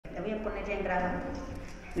te voy a poner ya en grada.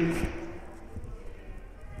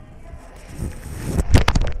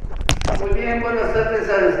 Muy bien, buenas tardes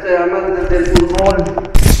a amantes del fútbol.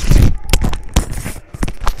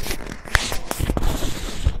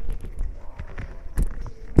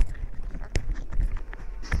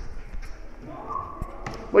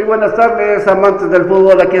 Muy buenas tardes, amantes del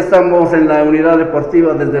fútbol. Aquí estamos en la unidad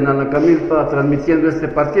deportiva desde Nanacamilpa transmitiendo este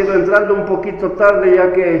partido, entrando un poquito tarde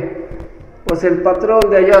ya que pues el patrón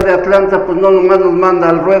de allá de Atlanta pues no nomás nos manda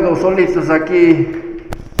al ruedo solitos aquí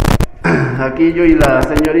yo y la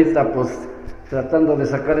señorita pues tratando de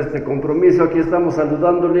sacar este compromiso. Aquí estamos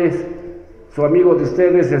saludándoles, su amigo de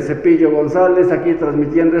ustedes, el Cepillo González, aquí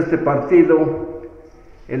transmitiendo este partido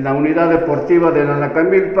en la unidad deportiva de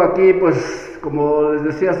Nanacamilpa. Aquí pues como les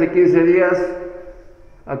decía hace 15 días,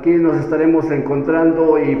 aquí nos estaremos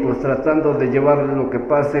encontrando y pues tratando de llevar lo que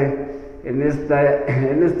pase en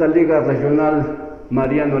esta liga regional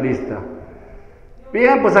marianorista.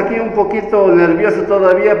 Bien, pues aquí un poquito nervioso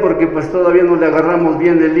todavía porque pues todavía no le agarramos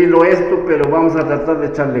bien el hilo a esto, pero vamos a tratar de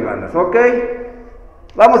echarle ganas, ¿ok?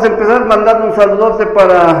 Vamos a empezar mandando un saludote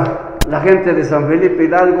para la gente de San Felipe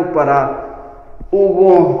Hidalgo, para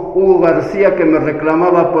Hugo García, que me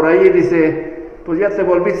reclamaba por ahí, dice, pues ya te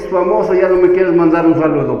volviste famoso, ya no me quieres mandar un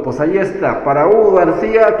saludo. Pues ahí está, para Hugo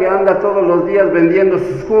García, que anda todos los días vendiendo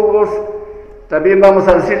sus jugos. También vamos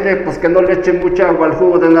a decirle pues que no le echen mucha agua al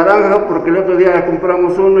jugo de naranja, porque el otro día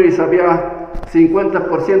compramos uno y sabía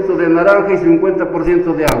 50% de naranja y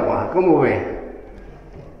 50% de agua. ¿Cómo ve?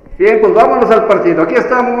 Bien, pues vámonos al partido. Aquí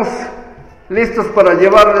estamos listos para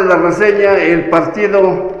llevarles la reseña, el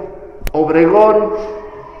partido Obregón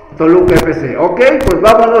Toluca F.C. Ok, pues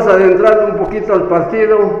vámonos adentrando un poquito al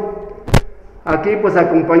partido. Aquí pues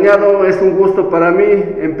acompañado, es un gusto para mí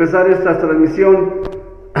empezar esta transmisión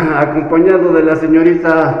acompañado de la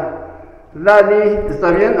señorita Dany.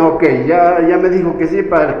 ¿Está bien? Ok, ya me dijo que sí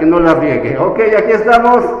para que no la riegue. Ok, aquí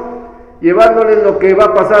estamos llevándoles lo que va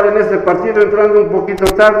a pasar en este partido, entrando un poquito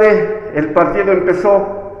tarde. El partido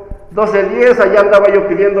empezó 12:10, allá andaba yo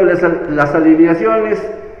pidiéndoles las alineaciones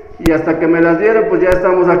y hasta que me las dieron pues ya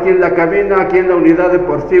estamos aquí en la cabina, aquí en la unidad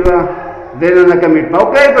deportiva de Nanacamilpa.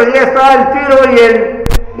 Ok, pues ya está el tiro y el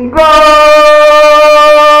gol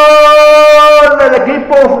del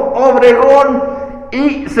equipo Obregón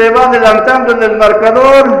y se va adelantando en el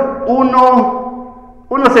marcador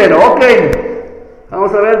 1-0. Ok,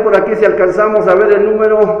 vamos a ver por aquí si alcanzamos a ver el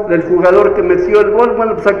número del jugador que metió el gol.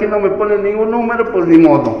 Bueno, pues aquí no me pone ningún número, pues ni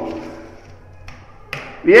modo.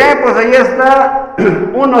 Bien, pues ahí está,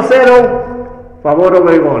 1-0, favor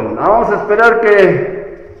Obregón. Vamos a esperar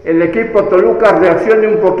que el equipo Toluca reaccione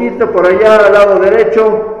un poquito por allá al lado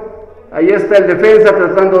derecho. Ahí está el defensa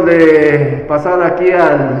tratando de pasar aquí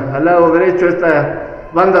al lado derecho, esta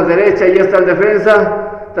banda derecha. Ahí está el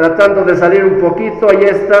defensa tratando de salir un poquito. Ahí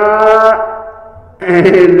está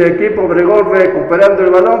el equipo Obregón recuperando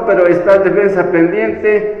el balón, pero está el defensa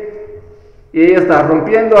pendiente. Y ahí está,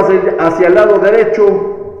 rompiendo hacia el lado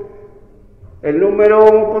derecho. El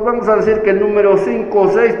número, pues vamos a decir que el número 5 o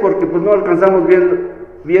 6, porque pues no alcanzamos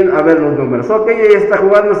bien a ver los números. Ok, ahí está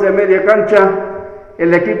jugándose a media cancha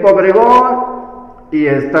el equipo Obregón. Y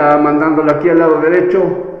está mandándolo aquí al lado derecho,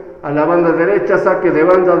 a la banda derecha, saque de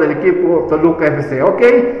banda del equipo Toluca F.C. Ok,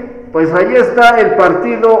 pues ahí está el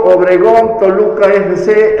partido Obregón Toluca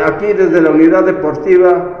F.C. aquí desde la unidad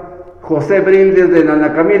deportiva José Brindes de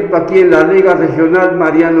Nanacamilpa, aquí en la Liga Regional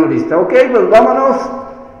Marianorista. Ok, pues vámonos.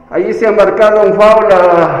 Allí se ha marcado un foul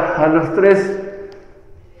a los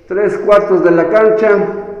tres cuartos de la cancha.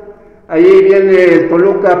 Ahí viene el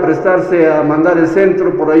Toluca a prestarse a mandar el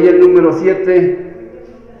centro, por ahí el número 7.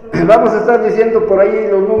 Vamos a estar diciendo por ahí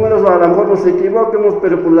los números, a lo mejor nos equivoquemos,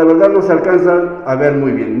 pero pues la verdad no se alcanzan a ver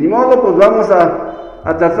muy bien. Ni modo, pues vamos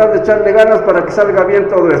a tratar de echarle ganas para que salga bien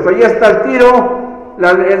todo esto. Ahí está el tiro,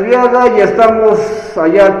 la desviada, y estamos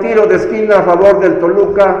allá al tiro de esquina a favor del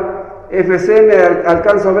Toluca FC. Me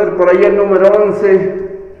alcanzo a ver por ahí el número 11.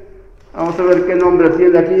 Vamos a ver qué nombre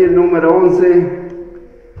tiene aquí el número 11.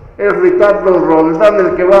 Es Ricardo Roldán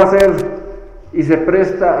el que va a hacer y se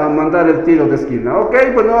presta a mandar el tiro de esquina. Ok,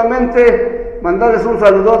 pues nuevamente mandarles un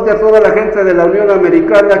saludote a toda la gente de la Unión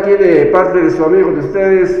Americana, aquí de parte de su amigo de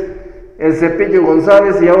ustedes, el Cepillo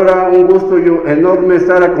González, y ahora un gusto enorme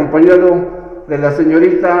estar acompañado de la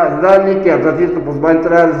señorita Dany, que al ratito pues va a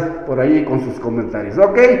entrar por ahí con sus comentarios.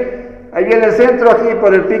 Ok, ahí viene el centro, aquí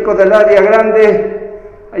por el pico del área grande.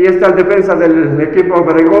 Ahí está el defensa del equipo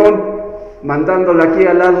Obregón, mandándole aquí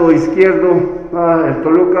al lado izquierdo. El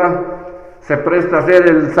Toluca se presta a hacer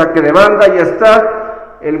el saque de banda. Ya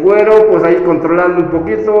está el güero, pues ahí controlando un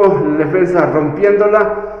poquito, el defensa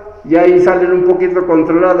rompiéndola. y ahí salen un poquito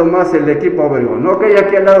controlado más el equipo Obregón. Ok,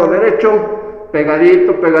 aquí al lado derecho,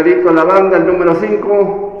 pegadito a la banda, el número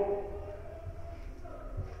 5.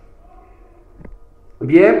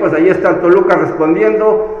 Bien, pues ahí está el Toluca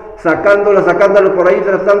respondiendo, sacándolo por ahí,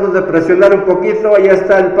 tratando de presionar un poquito. Ahí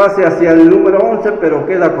está el pase hacia el número 11, pero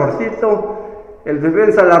queda cortito. El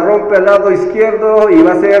defensa la rompe al lado izquierdo y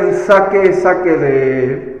va a ser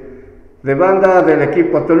saque de banda del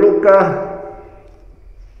equipo Toluca.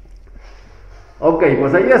 Ok,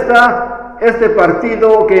 pues ahí está este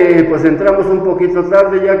partido que pues entramos un poquito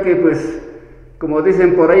tarde, ya que pues como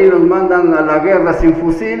dicen por ahí, nos mandan a la guerra sin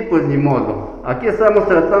fusil, pues ni modo. Aquí estamos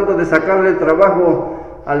tratando de sacarle el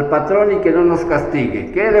trabajo al patrón y que no nos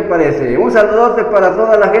castigue. ¿Qué le parece? Un saludote para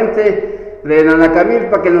toda la gente de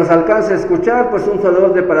Nanacamilpa que nos alcance a escuchar, pues un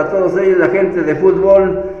saludote para todos ellos, la gente de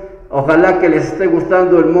fútbol. Ojalá que les esté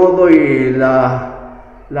gustando el modo y la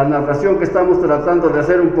narración que estamos tratando de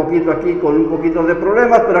hacer un poquito aquí con un poquito de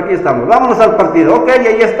problemas, pero aquí estamos. Vámonos al partido. Ok,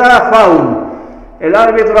 ahí está, foul. El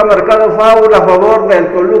árbitro ha marcado foul a favor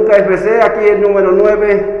del Toluca F.C. Aquí el número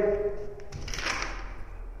 9.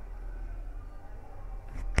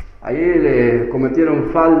 Ahí le cometieron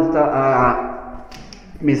falta a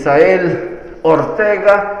Misael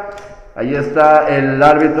Ortega. Ahí está el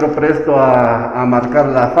árbitro presto a marcar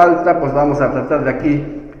la falta. Pues vamos a tratar de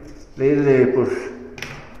aquí de irle pues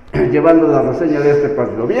llevando la reseña de este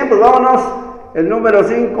partido. Bien, pues vámonos. El número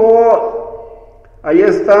 5. Ahí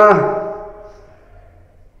está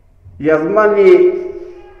Yasmani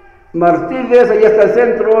Martínez, ahí está el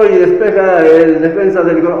centro y despeja el defensa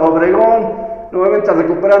del Obregón, nuevamente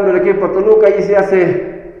recuperando el equipo Toluca. Ahí se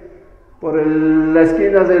hace por la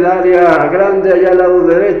esquina del área grande, allá al lado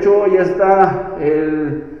derecho. Ya está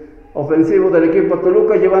el ofensivo del equipo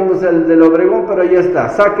Toluca llevándose el del Obregón, pero ahí está,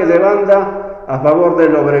 saque de banda a favor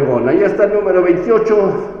del Obregón. Ahí está el número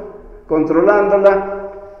 28 controlándola.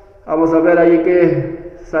 Vamos a ver ahí qué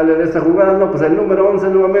sale de esta jugada. No, pues el número 11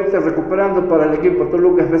 nuevamente recuperando para el equipo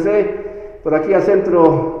Toluca FC. Por aquí al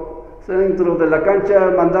centro de la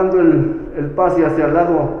cancha, mandando el pase hacia el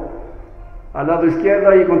lado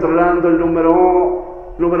izquierdo y controlando el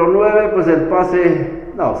número 9, pues el pase,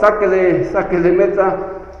 no, saque de meta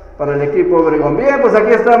para el equipo Obregón. Bien, pues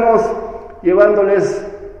aquí estamos llevándoles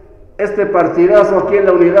este partidazo aquí en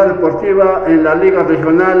la unidad deportiva en la Liga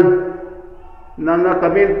Regional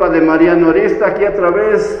Nanacamilpa de Mariano Arista, aquí a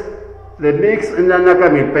través de Mix en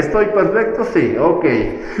Nanacamilpa. ¿Estoy perfecto? Sí, ok.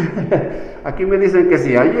 Aquí me dicen que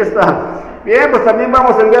sí, ahí está. Bien, pues también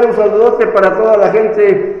vamos a enviar un saludote para toda la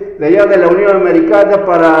gente de allá de la Unión Americana,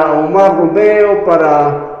 para Omar Romeo,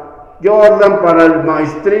 para Jordan, para el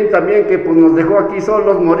Maestrín también, que pues nos dejó aquí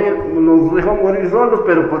solos nos dejó morir solos,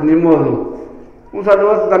 pero pues ni modo. Un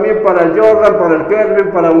saludo también para el Jordan, para el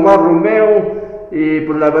Kelvin, para Omar Romeo. Y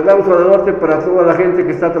pues la verdad un saludote para toda la gente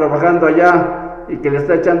que está trabajando allá y que le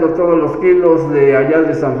está echando todos los kilos de allá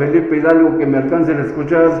de San Felipe Hidalgo, que me alcancen a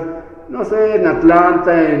escuchar, no sé, en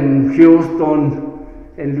Atlanta, en Houston,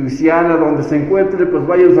 en Luisiana, donde se encuentre. Pues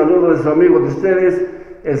vaya un saludo de su amigo de ustedes,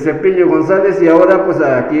 el Cepillo González. Y ahora pues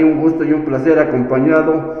aquí un gusto y un placer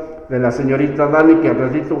acompañado de la señorita Dany, que al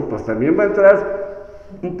ratito pues también va a entrar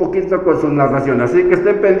un poquito con su narración, así que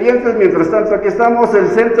estén pendientes. Mientras tanto aquí estamos, el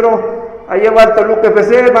centro. Ahí va el Toluca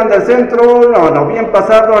FC, manda el centro, no, bien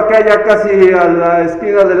pasado, acá ya casi a la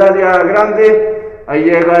esquina del área grande. Ahí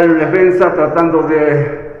llega el defensa tratando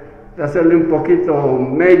de hacerle un poquito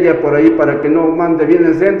mella por ahí para que no mande bien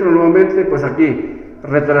el centro. Nuevamente, pues aquí,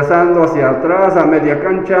 retrasando hacia atrás, a media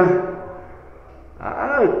cancha.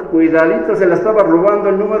 Cuidadito, se la estaba robando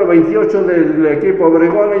el número 28 del equipo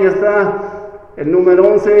Obregón. Ahí está el número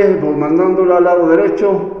 11, pues mandándolo al lado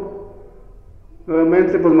derecho.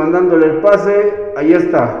 Nuevamente pues mandándole el pase, ahí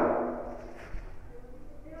está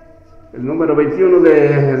el número 21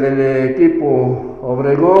 del equipo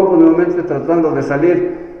Obregón, pues nuevamente tratando de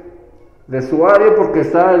salir de su área, porque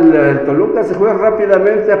está el Toluca, se juega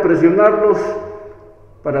rápidamente a presionarlos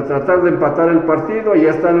para tratar de empatar el partido. Ahí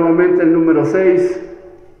está nuevamente el número 6,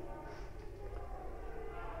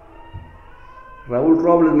 Raúl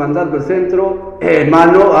Robles, mandando el centro,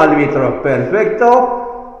 mano árbitro, perfecto.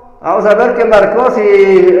 Vamos a ver qué marcó, si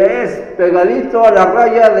es pegadito a la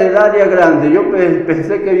raya del área grande. Yo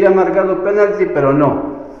pensé que había marcado penalti, pero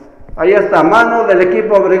no. Ahí está, mano del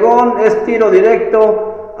equipo Obregón, es tiro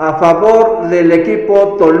directo a favor del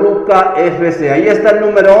equipo Toluca FC. Ahí está el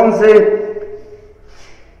número 11,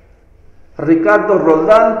 Ricardo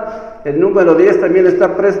Roldán. El número 10 también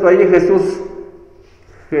está presto ahí,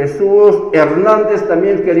 Jesús Hernández,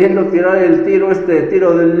 también queriendo tirar el tiro,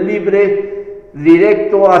 tiro del libre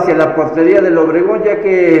directo hacia la portería del Obregón, ya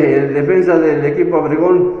que el defensa del equipo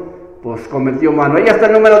Obregón pues cometió mano. Ahí está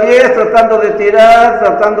el número 10, tratando de tirar,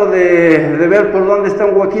 tratando de ver por dónde está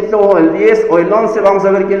un huequito, el 10 o el 11, vamos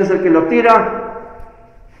a ver quién es el que lo tira.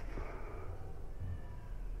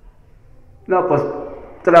 No, pues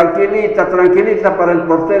tranquilita para el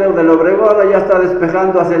portero del Obregón, ya está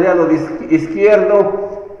despejando hacia el lado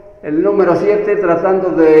izquierdo, el número 7 tratando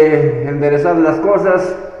de enderezar las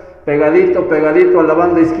cosas, pegadito a la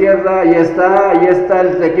banda izquierda, ahí está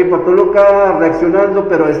el equipo Toluca reaccionando,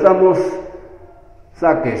 pero estamos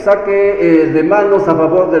saque de manos a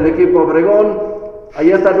favor del equipo Obregón.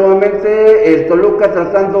 Ahí está nuevamente el Toluca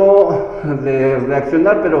tratando de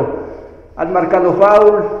reaccionar, pero han marcado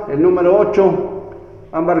foul, el número 8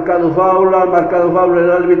 ha marcado foul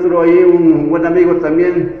el árbitro, ahí un buen amigo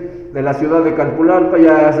también de la ciudad de Calpulalpa,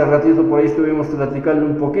 ya hace ratito por ahí estuvimos platicando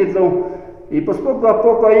un poquito, y pues poco a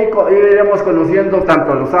poco ahí iremos conociendo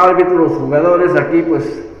tanto a los árbitros, los jugadores aquí,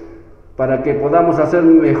 pues para que podamos hacer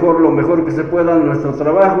lo mejor que se pueda en nuestro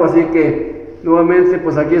trabajo. Así que nuevamente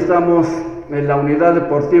pues aquí estamos en la unidad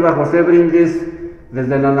deportiva José Brindis,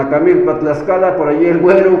 desde la Nacamilpa, Tlaxcala, por allí el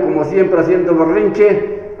güero como siempre haciendo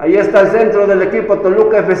berrinche. Ahí está el centro del equipo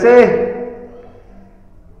Toluca F.C.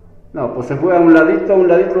 No, pues se fue a un ladito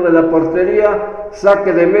de la portería,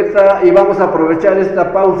 saque de meta, y vamos a aprovechar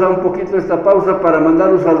esta pausa para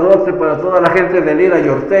mandar un saludote para toda la gente de Lira y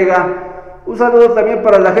Ortega, un saludo también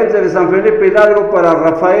para la gente de San Felipe Hidalgo, para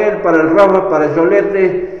Rafael, para el Rafa, para el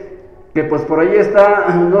Cholete, que pues por ahí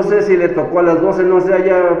está, no sé si le tocó a las 12, no sé,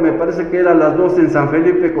 allá me parece que era a las 12 en San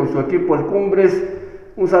Felipe con su equipo el Cumbres.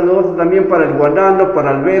 Un saludo también para el Guanano,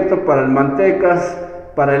 para el Beto, para el Mantecas,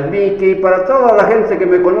 para el Vicky, para toda la gente que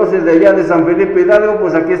me conoce de allá de San Felipe Hidalgo.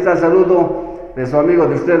 Pues aquí está el saludo de su amigo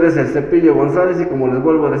de ustedes, el Cepillo González, y como les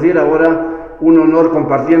vuelvo a decir ahora, un honor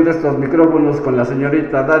compartiendo estos micrófonos con la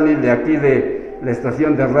señorita Dany de aquí de la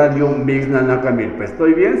estación de radio Mixna Nacamilpa.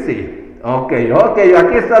 ¿Estoy bien? Sí. Ok,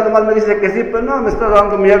 aquí está, nomás me dice que sí, pues no, me está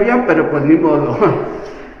dando mi avión, pero pues ni modo.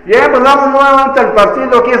 Bien, pues vamos nuevamente al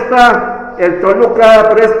partido. Aquí está el Toluca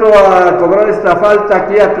presto a cobrar esta falta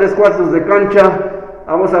aquí a 3/4 de cancha.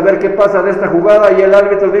 Vamos a ver qué pasa de esta jugada, y el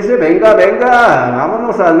árbitro dice, venga,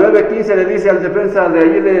 vámonos al 9-15, le dice al defensa de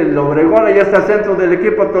allí del Obregón. Ahí está el centro del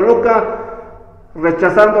equipo Toluca,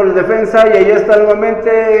 rechazando el defensa, y ahí está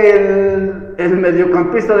nuevamente el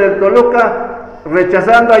mediocampista del Toluca,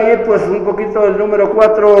 rechazando allí pues un poquito el número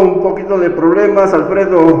 4, un poquito de problemas,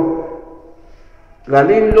 Alfredo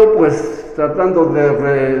Galindo, pues tratando de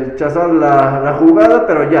rechazar la jugada,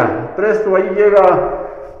 pero ya, presto ahí llega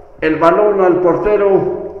el balón al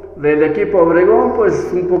portero del equipo Obregón.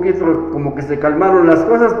 Pues un poquito como que se calmaron las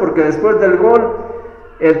cosas, porque después del gol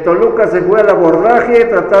el Toluca se fue al abordaje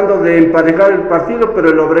tratando de emparejar el partido, pero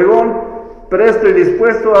el Obregón, presto y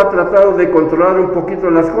dispuesto, ha tratado de controlar un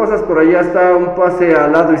poquito las cosas. Por allá está un pase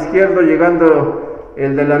al lado izquierdo, llegando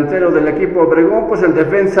el delantero del equipo Obregón, pues el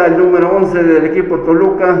defensa, el número 11 del equipo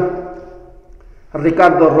Toluca,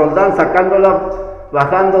 Ricardo Roldán, sacándola,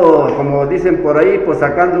 bajando, como dicen por ahí, pues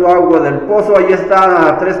sacando agua del pozo. Ahí está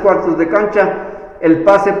a 3/4 de cancha, el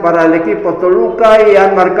pase para el equipo Toluca, y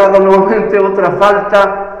han marcado nuevamente otra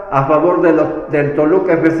falta a favor del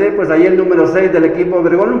Toluca FC. Pues ahí el número 6 del equipo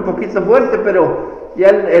Obregón, un poquito fuerte, pero ya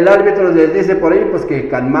el árbitro les dice por ahí pues que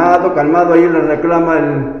calmado, ahí le reclama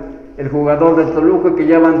el jugador del Toluca que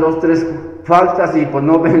ya van 2-3 faltas, y pues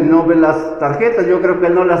no ve las tarjetas. Yo creo que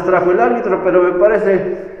no las trajo el árbitro, pero me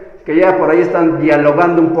parece que ya por ahí están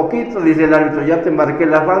dialogando un poquito. Dice el árbitro, ya te marqué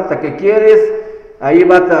la falta, ¿qué quieres? Ahí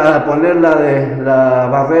va a poner la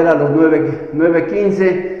barrera a los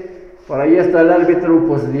 9-15. Por ahí está el árbitro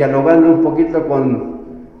pues dialogando un poquito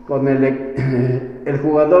con el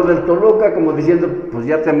jugador del Toluca, como diciendo, pues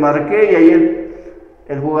ya te marqué, y ahí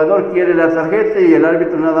el jugador quiere la tarjeta, y el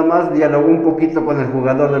árbitro nada más dialogó un poquito con el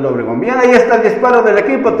jugador del Obregón. Bien, ahí está el disparo del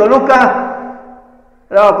equipo Toluca.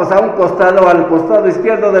 No, pues al costado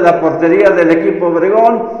izquierdo de la portería del equipo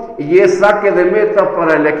Obregón, y es saque de meta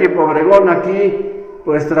para el equipo Obregón aquí,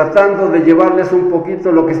 pues tratando de llevarles un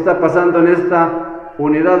poquito lo que está pasando en esta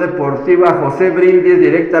unidad deportiva José Brindis,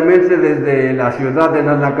 directamente desde la ciudad de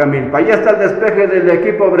Nacamilpa. Ahí está el despeje del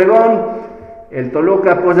equipo Obregón. El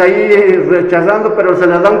Toluca pues ahí rechazando, pero se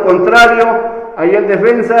la da un contrario. Ahí el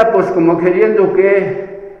defensa pues como queriendo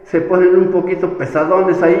que se ponen un poquito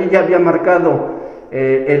pesadones. Ahí ya había marcado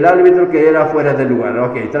el árbitro que era fuera de lugar.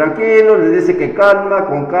 Ok, tranquilo, les dice que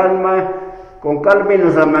con calma y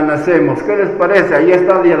nos amanecemos. ¿Qué les parece? Ahí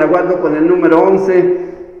está dialogando con el número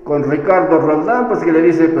 11, con Ricardo Roldán, pues que le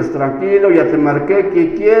dice, pues tranquilo, ya te marqué,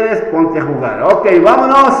 ¿qué quieres? Ponte a jugar. Ok,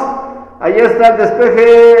 vámonos. Ahí está el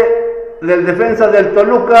despeje del defensa del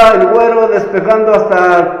Toluca, el güero despejando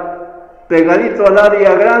hasta pegadito al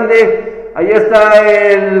área grande. Ahí está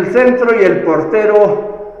el centro y el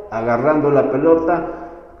portero agarrando la pelota,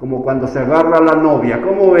 como cuando se agarra la novia.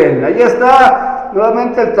 ¿Cómo ven? Ahí está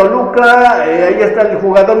nuevamente el Toluca, ahí está el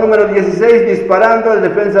jugador número 16 disparando, el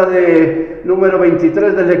defensa de número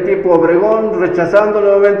 23 del equipo Obregón, rechazando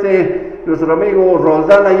nuevamente nuestro amigo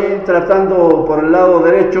Roldán ahí tratando por el lado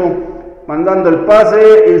derecho, mandando el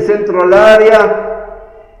pase, el centro al área,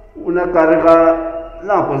 una carga,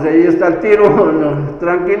 no, pues ahí está el tiro, no,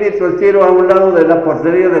 tranquilito el tiro a un lado de la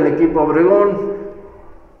portería del equipo Obregón.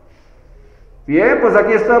 Bien, pues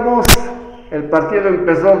aquí estamos, el partido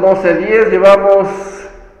empezó 12-10, llevamos,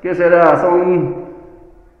 ¿qué será? Son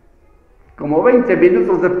como 20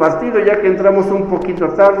 minutos de partido, ya que entramos un poquito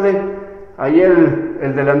tarde. Ahí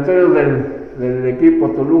el delantero del equipo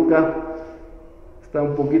Toluca está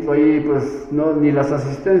un poquito ahí, pues no, ni las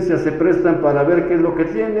asistencias se prestan para ver qué es lo que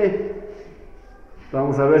tiene.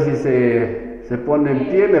 Vamos a ver si se pone en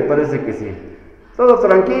pie, me parece que sí. Todo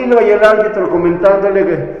tranquilo, ahí el árbitro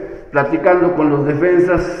comentándole, platicando con los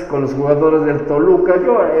defensas, con los jugadores del Toluca.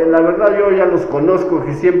 Yo, la verdad, yo ya los conozco,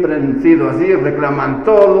 que siempre han sido así, reclaman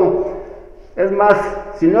todo. Es más,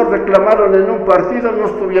 si no reclamaron en un partido, no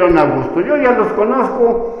estuvieron a gusto. Yo ya los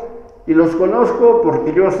conozco, y los conozco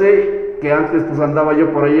porque yo sé que antes pues andaba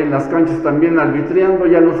yo por ahí en las canchas también arbitreando,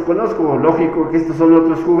 ya los conozco. Lógico que estos son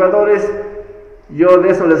otros jugadores. Yo de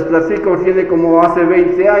eso les platico, tiene como hace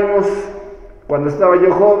 20 años. Cuando estaba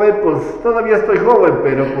yo joven, pues todavía estoy joven,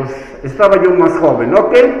 pero pues estaba yo más joven,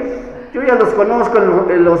 ¿ok? Yo ya los conozco,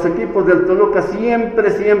 los equipos del Toluca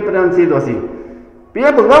siempre han sido así.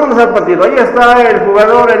 Bien, pues vámonos al partido. Ahí está el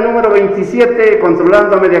jugador, el número 27,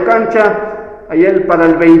 controlando a media cancha. Ahí para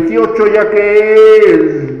el 28, ya que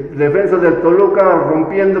el defensa del Toluca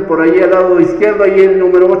rompiendo por ahí al lado izquierdo. Ahí el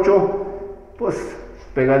número 8, pues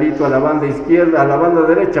pegadito a la banda izquierda, a la banda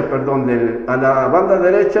derecha, perdón, a la banda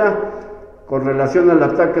derecha, con relación al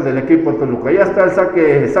ataque del equipo Toluca. Ya está el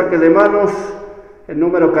saque de manos, el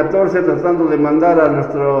número 14 tratando de mandar a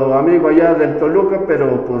nuestro amigo allá del Toluca,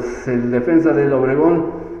 pero pues el defensa del Obregón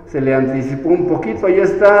se le anticipó un poquito. Ahí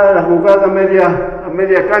está la jugada a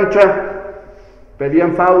media cancha,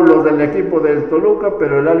 pedían faulos del equipo del Toluca,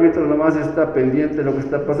 pero el árbitro nomás está pendiente de lo que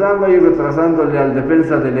está pasando, ahí retrasándole al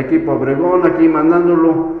defensa del equipo Obregón, aquí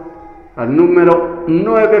mandándolo al número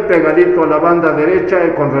 9 pegadito a la banda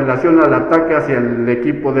derecha con relación al ataque hacia el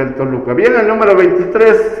equipo del Toluca. Viene el número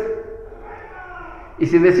 23, y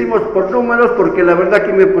si decimos por números, porque la verdad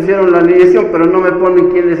que me pusieron la alineación, pero no me ponen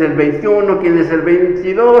quién es el 21, quién es el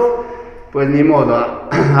 22, pues ni modo.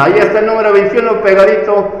 Ahí está el número 21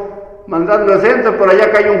 pegadito, mandando el centro, por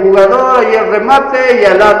allá cae un jugador, ahí el remate, y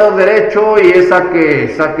al lado derecho, y es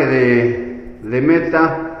saque de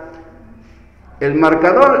meta. El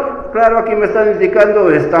marcador, claro, aquí me están indicando,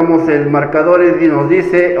 el marcador y nos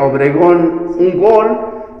dice Obregón 1 gol,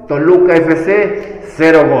 Toluca F.C.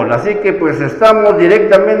 0 gol. Así que pues estamos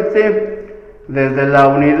directamente desde la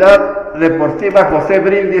unidad deportiva José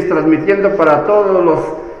Brindis, transmitiendo para todos los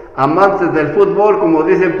amantes del fútbol. Como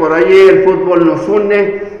dicen por ahí, el fútbol nos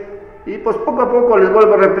une. Y pues poco a poco les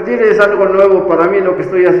vuelvo a repetir, es algo nuevo para mí lo que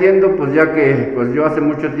estoy haciendo, pues ya que pues yo hace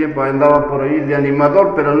mucho tiempo andaba por ahí de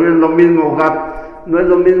animador, pero no es lo mismo no es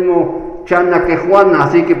lo mismo Chana que Juana,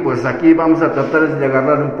 así que pues aquí vamos a tratar de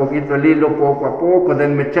agarrar un poquito el hilo poco a poco,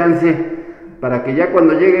 denme chance, para que ya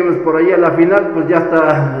cuando lleguemos por ahí a la final, pues ya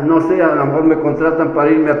está, no sé, a lo mejor me contratan para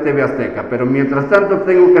irme a TV Azteca, pero mientras tanto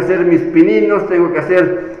tengo que hacer mis pininos, tengo que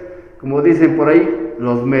hacer, como dicen por ahí,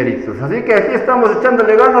 los méritos. Así que aquí estamos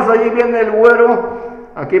echándole ganas, allí viene el güero,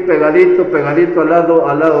 aquí pegadito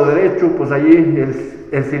al lado derecho, pues allí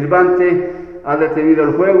el silbante ha detenido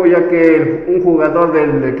el juego, ya que un jugador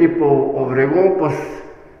del equipo Obregón, pues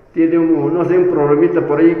tiene un problemita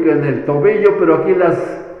por ahí que en el tobillo, pero aquí las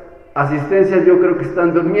asistencias yo creo que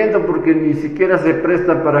están durmiendo porque ni siquiera se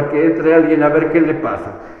presta para que entre alguien a ver qué le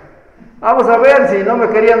pasa. Vamos a ver, si no me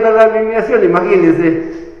querían dar la alineación,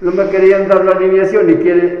 imagínense, no me querían dar la alineación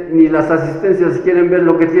ni las asistencias quieren ver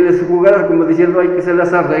lo que tiene su jugador, como diciendo hay que se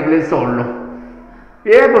las arregle solo.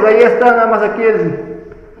 Bien, pues ahí está, nada más aquí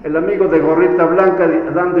el amigo de gorrita blanca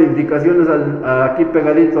dando indicaciones aquí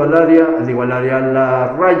pegadito al área, a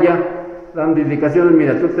la raya, dando indicaciones,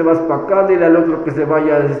 mira, tú te vas para acá, dile al otro que se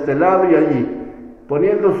vaya de este lado y allí,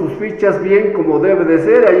 poniendo sus fichas bien como debe de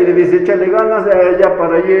ser, allí le dice échale ganas, ya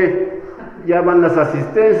para allí ya van las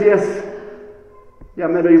asistencias, ya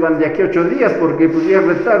me lo iban de aquí 8 días porque pues ya es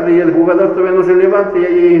retarde y el jugador todavía no se levanta y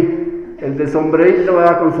ahí el de sombrerito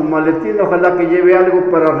va con su maletín, ojalá que lleve algo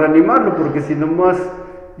para reanimarlo porque si nomás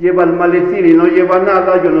lleva el maletín y no lleva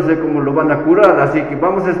nada, yo no sé cómo lo van a curar, así que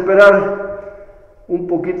vamos a esperar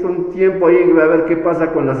un tiempo ahí, a ver qué pasa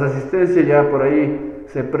con las asistencias, ya por ahí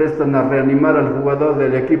se prestan a reanimar al jugador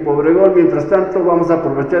del equipo Obregón. Mientras tanto, vamos a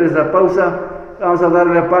aprovechar esa pausa, vamos a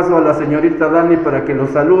darle paso a la señorita Dany para que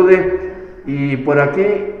los salude, y por aquí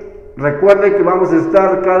recuerden que vamos a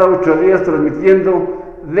estar cada 8 días transmitiendo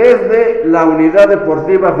desde la unidad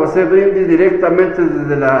deportiva José Brindis, directamente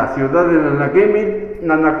desde la ciudad de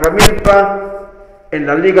Nanacamilpa, en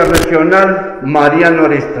la Liga Regional Mariano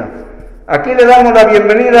Arista. Aquí le damos la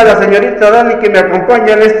bienvenida a la señorita Dany, que me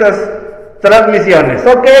acompaña en estas transmisiones.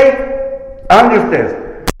 Ok, ande usted.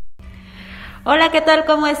 Hola, ¿qué tal?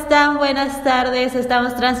 ¿Cómo están? Buenas tardes.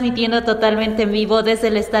 Estamos transmitiendo totalmente en vivo desde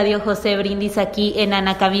el Estadio José Brindis aquí en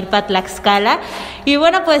Nanacamilpa, Tlaxcala. Y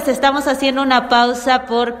bueno, pues estamos haciendo una pausa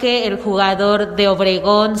porque el jugador de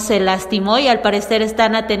Obregón se lastimó y al parecer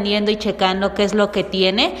están atendiendo y checando qué es lo que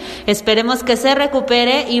tiene. Esperemos que se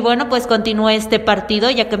recupere y bueno, pues continúe este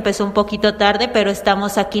partido, ya que empezó un poquito tarde, pero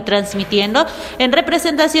estamos aquí transmitiendo en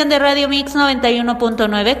representación de Radio Mix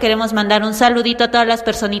 91.9. Queremos mandar un saludito a todas las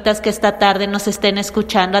personitas que esta tarde nos estén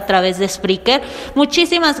escuchando a través de Spreaker.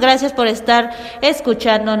 Muchísimas gracias por estar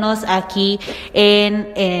escuchándonos aquí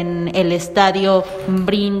en el Estadio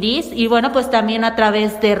Brindis, y bueno, pues también a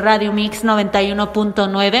través de Radio Mix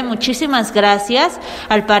 91.9. Muchísimas gracias.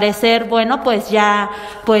 Al parecer, bueno, pues ya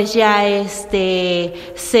se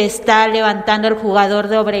está levantando el jugador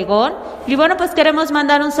de Obregón, y bueno, pues queremos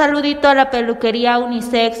mandar un saludito a la peluquería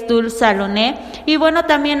Unisex Dulce Saloné, y bueno,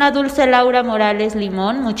 también a Dulce Laura Morales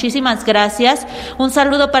Limón. Muchísimas gracias. Un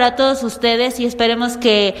saludo para todos ustedes y esperemos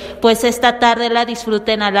que pues esta tarde la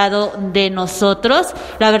disfruten al lado de nosotros.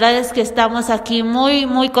 La verdad es que estamos aquí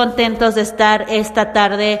muy contentos de estar esta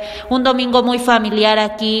tarde, un domingo muy familiar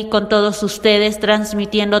aquí con todos ustedes,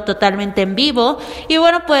 transmitiendo totalmente en vivo. Y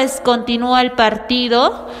bueno, pues continúa el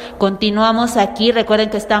partido, continuamos aquí. Recuerden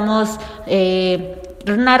que estamos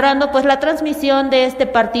narrando pues la transmisión de este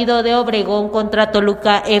partido de Obregón contra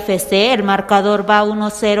Toluca F.C. El marcador va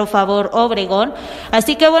 1-0 favor Obregón,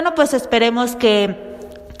 así que bueno, pues esperemos que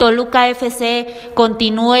Toluca F.C.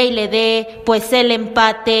 continúe y le dé pues el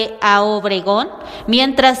empate a Obregón.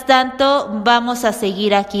 Mientras tanto, vamos a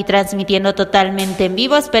seguir aquí transmitiendo totalmente en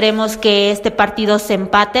vivo. Esperemos que este partido se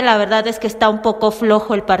empate. La verdad es que está un poco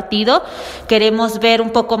flojo el partido. Queremos ver un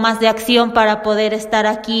poco más de acción para poder estar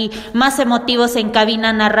aquí más emotivos en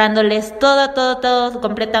cabina, narrándoles todo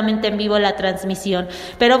completamente en vivo la transmisión.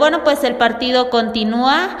 Pero bueno, pues el partido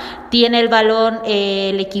continúa. Tiene el balón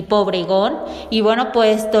el equipo Obregón y bueno,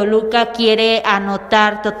 pues Toluca quiere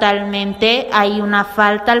anotar totalmente. Hay una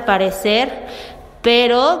falta al parecer,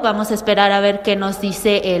 pero vamos a esperar a ver qué nos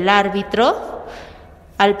dice el árbitro.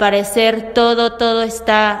 Al parecer todo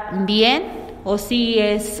está bien, o sí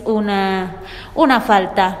es una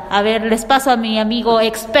falta. A ver, les paso a mi amigo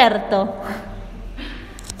experto.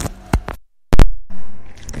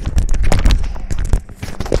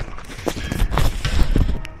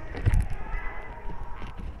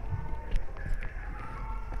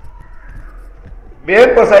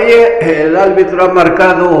 Bien, pues ahí el árbitro ha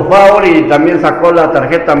marcado foul y también sacó la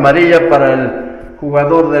tarjeta amarilla para el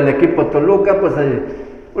jugador del equipo Toluca. Pues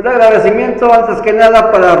un agradecimiento antes que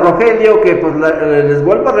nada para Rogelio, que pues les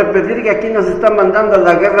vuelvo a repetir que aquí nos están mandando a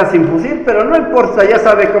la guerra sin fusil, pero no importa, ya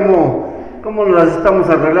sabe cómo las estamos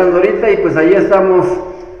arreglando ahorita, y pues ahí estamos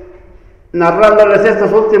narrándoles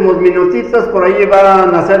estos últimos minutitos. Por ahí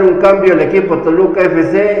van a hacer un cambio el equipo Toluca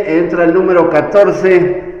F.C. Entra el número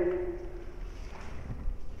 14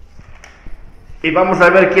 y vamos a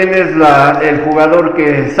ver quién es el jugador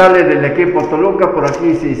que sale del equipo Toluca. Por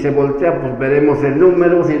aquí, si se voltea, pues veremos el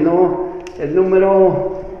número. Si no, el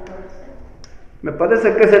número, me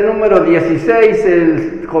parece que es el número 16,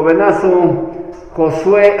 el jovenazo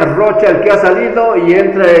Josué Rocha, el que ha salido, y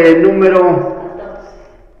entra el número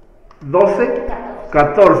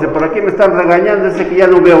 14. Por aquí me están regañando, ese que ya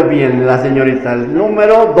no veo bien, la señorita. El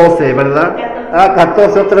número 12, ¿verdad?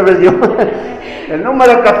 14, otra vez yo. El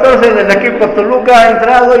número 14 del equipo Toluca ha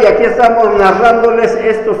entrado y aquí estamos narrándoles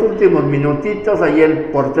estos últimos minutitos. Ahí el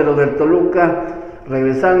portero del Toluca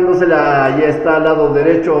regresándosela, ya está al lado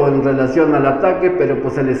derecho en relación al ataque, pero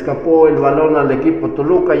pues se le escapó el balón al equipo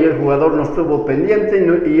Toluca y el jugador no estuvo pendiente,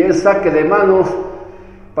 y es saque de manos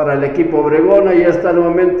para el equipo Obregón. Ahí está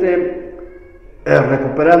nuevamente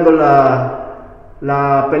recuperando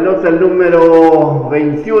la pelota el número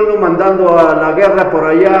 21, mandando a la guerra por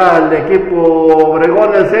allá al equipo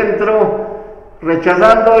Obregón, el centro,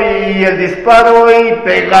 rechazando, y el disparo y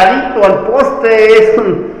pegadito al poste.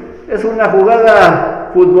 Es una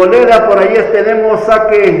jugada futbolera. Por ahí tenemos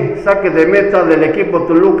saque de meta del equipo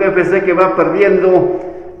Toluca FC, que va perdiendo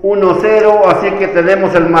 1-0, así que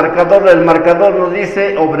tenemos el marcador nos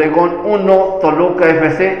dice Obregón 1, Toluca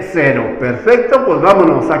F.C. 0. Perfecto, pues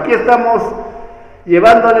vámonos, aquí estamos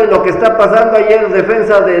llevándole lo que está pasando ahí en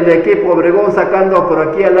defensa del equipo Obregón, sacando por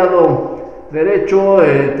aquí al lado derecho,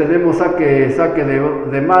 tenemos saque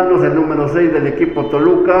de manos, el número 6 del equipo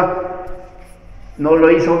Toluca, no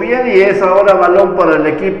lo hizo bien y es ahora balón para el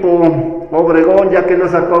equipo Obregón, ya que no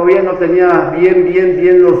sacó bien, no tenía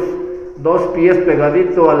bien los dos pies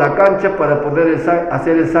pegadito a la cancha para poder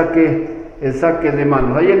hacer el saque de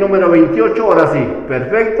manos. Ahí el número 28, ahora sí,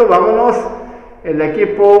 perfecto, vámonos, el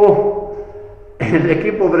equipo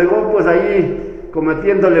Obregón pues ahí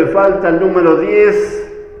cometiéndole falta al número 10,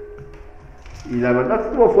 y la verdad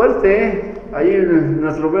estuvo fuerte, ahí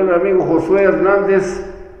nuestro buen amigo Josué Hernández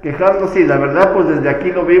quejándose, y la verdad pues desde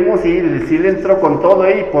aquí lo vimos y sí le entró con todo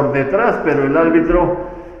ahí por detrás, pero el árbitro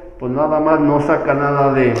pues nada más no saca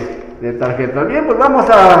nada de tarjeta. Bien, pues vamos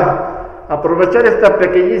a aprovechar esta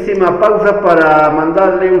pequeñísima pausa para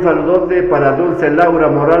mandarle un saludote para Dulce Laura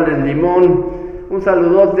Morales Limón. Un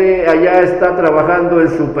saludote, allá está trabajando en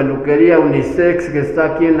su peluquería unisex que está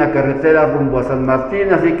aquí en la carretera rumbo a San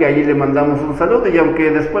Martín, así que ahí le mandamos un saludo y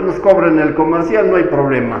aunque después nos cobren el comercial no hay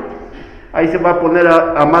problema. Ahí se va a poner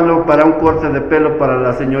a mano para un corte de pelo para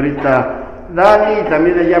la señorita Dany,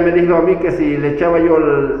 también ella me dijo a mí que si le echaba yo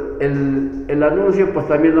el anuncio, pues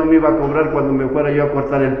también no me iba a cobrar cuando me fuera yo a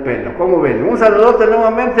cortar el pelo. ¿Cómo ven? Un saludote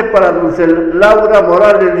nuevamente para Dulce Laura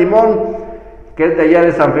Morales Limón, que es de allá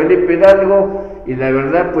de San Felipe Hidalgo, y la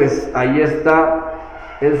verdad pues ahí está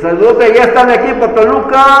el saludote, ya está el equipo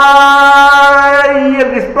Toluca, y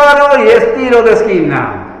el disparo, y es tiro de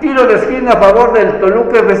esquina a favor del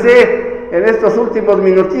Toluca FC en estos últimos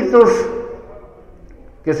minutitos,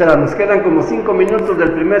 que será, nos quedan como 5 minutos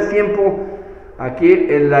del primer tiempo, aquí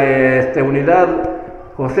en la unidad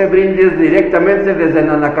José Brindes, directamente desde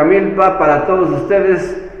Nanacamilpa para todos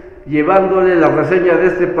ustedes, llevándole la reseña de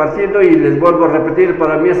este partido, y les vuelvo a repetir,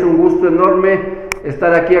 para mí es un gusto enorme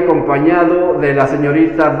estar aquí acompañado de la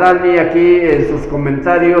señorita Dany, aquí en sus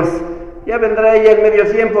comentarios. Ya vendrá ella en medio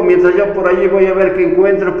tiempo, mientras yo por allí voy a ver qué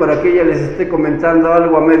encuentro para que ella les esté comentando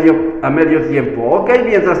algo a medio tiempo. Ok,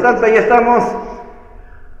 mientras tanto ahí estamos.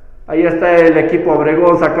 Ahí está el equipo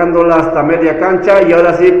Obregón sacándola hasta media cancha, y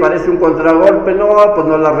ahora sí parece un contragolpe, pues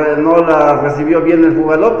no la recibió bien el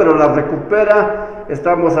jugador, pero la recupera.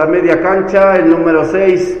 Estamos a media cancha, el número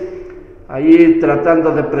 6 ahí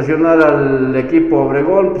tratando de presionar al equipo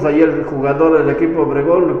Obregón, pues ahí el jugador del equipo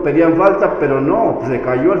Obregón le pedían falta, pero no, pues se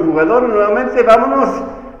cayó el jugador. Nuevamente vámonos,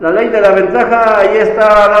 la ley de la ventaja, ahí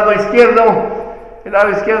está al lado izquierdo, el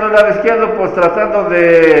lado izquierdo, pues tratando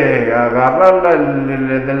de agarrar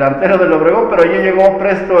el delantero del Obregón, pero allí llegó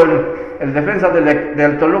presto el defensa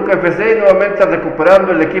del Toluca FC, nuevamente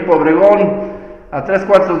recuperando el equipo Obregón a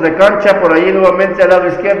 3/4 de cancha, por allí nuevamente al lado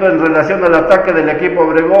izquierdo en relación al ataque del equipo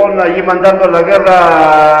Obregón, allí mandando a la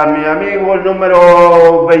guerra a mi amigo el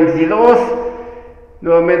número 22,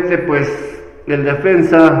 nuevamente pues el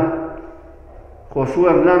defensa Josué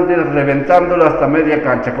Hernández reventándolo hasta media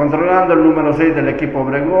cancha, controlando el número 6 del equipo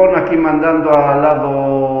Obregón, aquí mandando al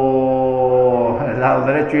lado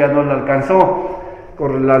derecho, ya no le alcanzó,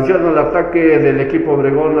 con relación al ataque del equipo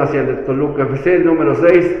Obregón hacia el Toluca FC, el número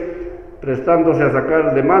 6, prestándose a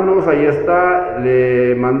sacar de manos, ahí está,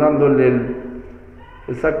 mandándole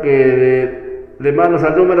el saque de manos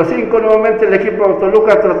al número 5, nuevamente el equipo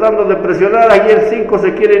Toluca tratando de presionar, ahí el 5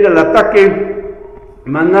 se quiere ir al ataque,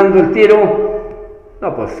 mandando el tiro.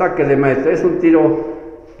 No, pues saque de meta, es un tiro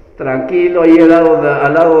tranquilo, ahí al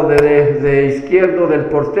lado de izquierdo del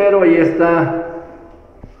portero, ahí está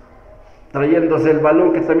trayéndose el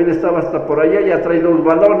balón que también estaba hasta por allá, ya trae 2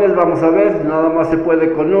 balones, vamos a ver, nada más se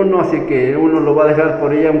puede con uno, así que uno lo va a dejar por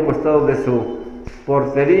allá a un costado de su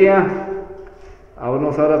portería.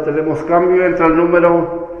 Ahora tenemos cambio, entra el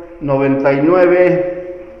número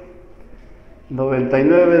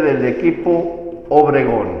 99 del equipo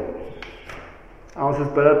Obregón. Vamos a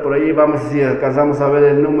esperar por ahí, vamos a ver si alcanzamos a ver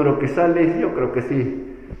el número que sale, yo creo que sí.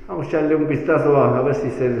 Vamos a echarle un vistazo a ver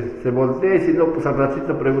si se voltea, y si no, pues al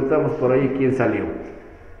ratito preguntamos por ahí quién salió.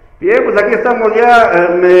 Bien, pues aquí estamos ya,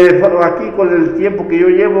 aquí con el tiempo que yo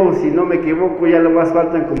llevo, si no me equivoco, ya lo más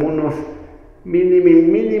faltan como unos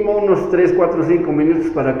mínimo unos 3, 4, 5 minutos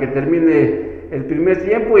para que termine el primer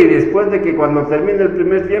tiempo, y después de que cuando termine el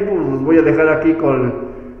primer tiempo, pues los voy a dejar aquí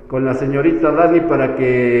con la señorita Dany para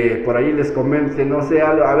que por ahí les comente, no sé,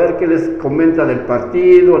 a ver qué les comenta del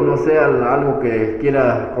partido, no sé, algo que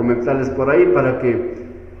quiera comentarles por ahí para que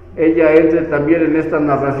ella entre también en esta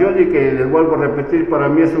narración, y que les vuelvo a repetir, para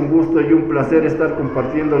mí es un gusto y un placer estar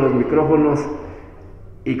compartiendo los micrófonos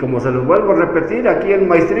Y como se los vuelvo a repetir, aquí en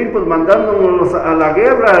Maestrín, pues mandándonos a la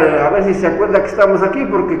guerra, a ver si se acuerda que estamos aquí,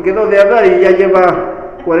 porque quedó de hablar y ya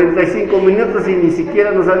lleva 45 minutos y ni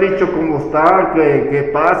siquiera nos ha dicho cómo está,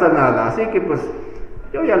 qué pasa, nada. Así que pues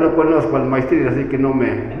yo ya lo conozco al Maestrín, así que no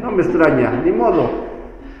me extraña, ni modo.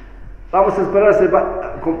 Vamos a esperar,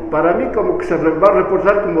 para mí como que se va a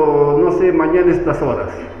reportar como, no sé, mañana a estas horas.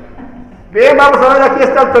 Bien, vamos a ver, aquí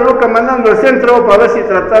está el Toluca mandando el centro, para ver si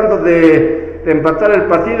tratando de empatar el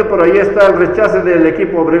partido. Por ahí está el rechace del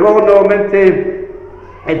equipo Obregón, nuevamente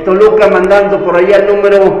el Toluca mandando por ahí al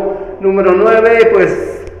número 9,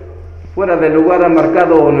 pues fuera de lugar ha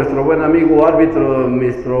marcado nuestro buen amigo árbitro,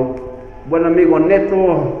 nuestro buen amigo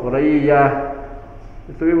Neto. Por ahí ya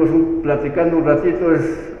estuvimos platicando un ratito.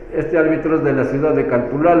 Este árbitro es de la ciudad de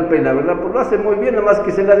Calpulalpa y la verdad pues lo hace muy bien, nada más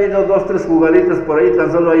que se le han ido 2-3 jugaditas por ahí,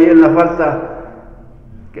 tan solo ahí en la falta,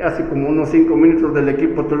 que hace como unos 5 minutos del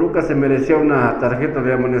equipo Toluca se merecía una tarjeta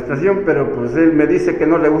de amonestación, pero pues él me dice que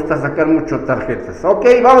no le gusta sacar mucho tarjetas. Ok,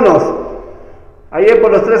 vámonos. Ahí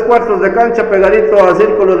por los 3/4 de cancha, pegadito al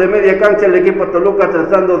círculo de media cancha, el equipo Toluca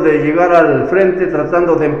tratando de llegar al frente,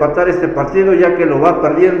 tratando de empatar este partido, ya que lo va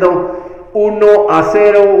perdiendo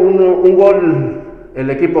 1-0, un gol el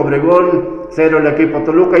equipo Obregón, 0 el equipo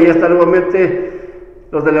Toluca. Y ya está nuevamente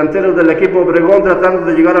los delanteros del equipo Obregón tratando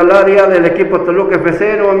de llegar al área del equipo Toluca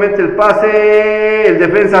F.C. Nuevamente el pase, el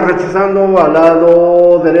defensa rechazando al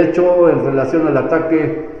lado derecho en relación al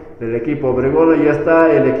ataque del equipo Obregón. Y ya está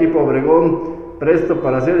el equipo Obregón presto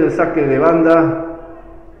para hacer el saque de banda.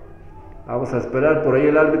 Vamos a esperar por ahí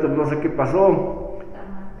el árbitro, no sé qué pasó.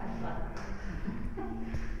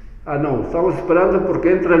 No, estamos esperando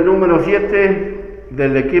porque entra el número 7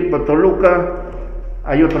 del equipo Toluca.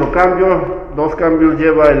 Hay otro cambio, 2 cambios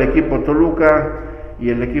lleva el equipo Toluca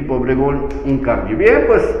y el equipo Obregón un cambio. Bien,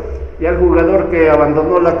 pues ya el jugador que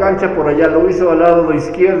abandonó la cancha por allá lo hizo al lado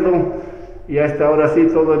izquierdo. Y hasta ahora sí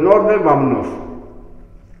todo en orden, vámonos.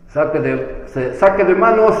 Saque de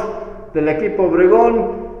manos del equipo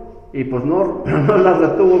Obregón y pues no la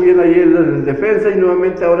retuvo bien ahí el defensa. Y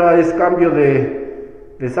nuevamente ahora es cambio de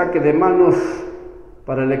saque de manos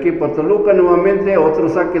para el equipo Toluca. Nuevamente otro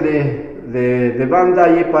saque de banda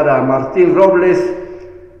ahí para Martín Robles.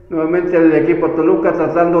 Nuevamente el equipo Toluca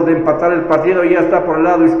tratando de empatar el partido. Ya está por el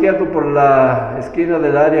lado izquierdo, por la esquina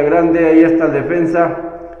del área grande. Ahí está el defensa.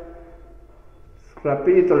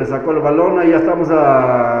 Rapidito le sacó el balón. Ahí ya estamos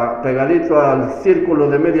pegadito al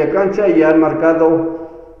círculo de media cancha y han marcado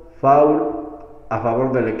foul a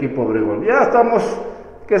favor del equipo Obregón. Ya estamos,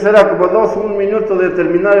 que será como 1 minuto de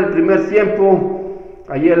terminar el primer tiempo.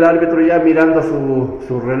 Allí el árbitro ya mirando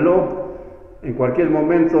su reloj, en cualquier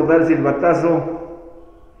momento da el silbatazo.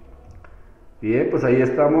 Bien, pues ahí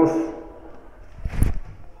estamos.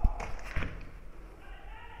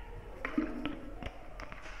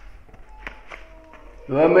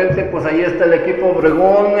 Nuevamente pues ahí está el equipo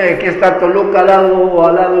Obregón. Aquí está Toluca al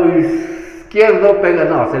lado izquierdo,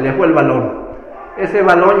 se le fue el balón. Ese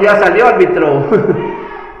balón ya salió, árbitro.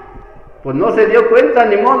 Pues no se dio cuenta,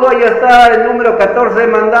 ni modo. Ahí está el número 14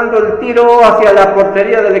 mandando el tiro hacia la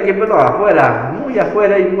portería del equipo. No, afuera, muy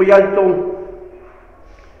afuera y muy alto.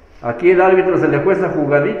 Aquí el árbitro se le fue esa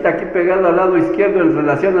jugadita, aquí pegado al lado izquierdo en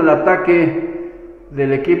relación al ataque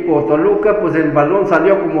del equipo Toluca. Pues el balón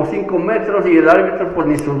salió como 5 metros y el árbitro pues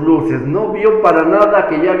ni sus luces. No vio para nada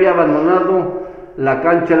que ya había abandonado la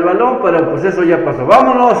cancha el balón, pero pues eso ya pasó.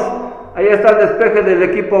 ¡Vámonos! Ahí está el despeje del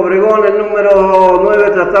equipo Obregón, el número 9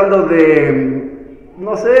 tratando de,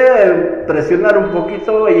 no sé, presionar un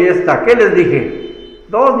poquito. Y está, ¿qué les dije?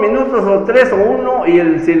 2 minutos o 3 o 1 y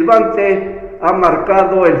el silbante ha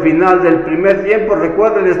marcado el final del primer tiempo.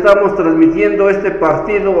 Recuerden, estamos transmitiendo este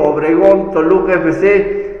partido Obregón Toluca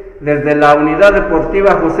F.C. desde la Unidad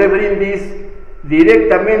Deportiva José Brindis,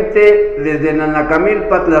 directamente desde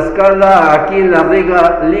Nanacamilpa, Tlaxcala, aquí en la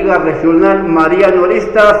Liga Regional Mariano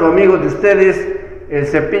Arista, su amigo de ustedes, el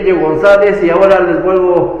Cepillo González. Y ahora les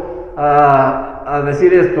vuelvo a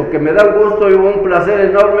decir esto, que me da un gusto y un placer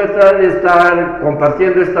enorme estar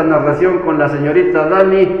compartiendo esta narración con la señorita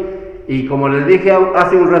Dany. Y como les dije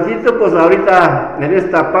hace un ratito, pues ahorita en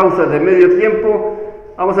esta pausa de medio tiempo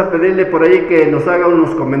vamos a pedirle por ahí que nos haga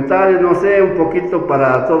unos comentarios, no sé, un poquito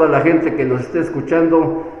para toda la gente que nos esté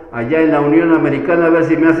escuchando allá en la Unión Americana, a ver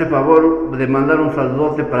si me hace favor de mandar un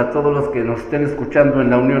saludote para todos los que nos estén escuchando en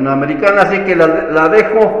la Unión Americana. Así que la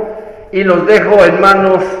dejo y los dejo en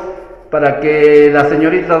manos para que la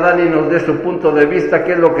señorita Dany nos dé su punto de vista,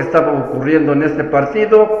 qué es lo que estaba ocurriendo en este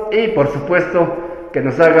partido, y por supuesto que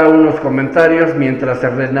nos haga unos comentarios mientras se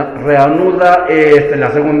reanuda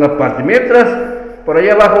la segunda parte. Mientras, por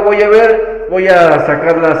allá abajo voy a ver voy a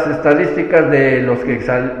sacar las estadísticas de los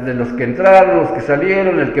que entraron, los que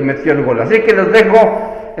salieron, el que metió el gol. Así que los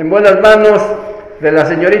dejo en buenas manos de la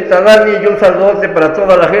señorita Dany, y un saludote para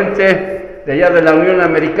toda la gente de allá de la Unión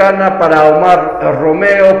Americana, para Omar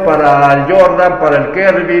Romeo, para el Jordan, para el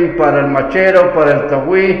Kervin, para el Machero, para el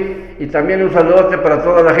Tagüí, y también un saludote para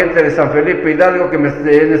toda la gente de San Felipe Hidalgo que me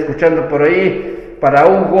estén escuchando por ahí, para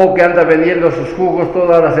Hugo que anda vendiendo sus jugos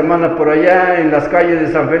toda la semana por allá en las calles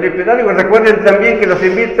de San Felipe Hidalgo. Y recuerden también que los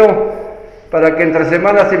invito para que entre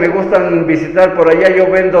semanas, si me gustan visitar por allá, yo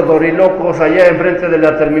vendo dorilocos allá enfrente de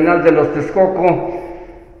la terminal de los Texcoco.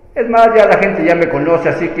 Es más, ya la gente ya me conoce,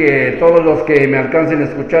 así que todos los que me alcancen a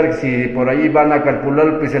escuchar, si por ahí van a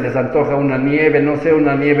calcular, pues se les antoja una nieve, no sé,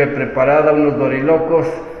 una nieve preparada, unos dorilocos.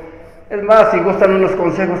 Es más, si gustan unos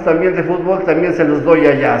consejos también de fútbol, también se los doy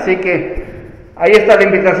allá. Así que ahí está la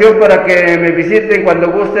invitación para que me visiten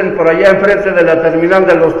cuando gusten por allá enfrente de la terminal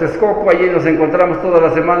de los Texcoco. Allí nos encontramos toda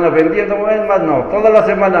la semana vendiendo. Es más, no, toda la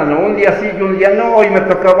semana no, un día sí y un día no. Hoy me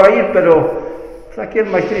tocaba ir, pero pues aquí el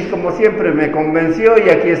Maestris como siempre me convenció y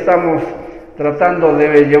aquí estamos tratando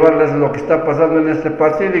de llevarles lo que está pasando en este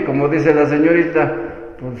partido. Y como dice la señorita,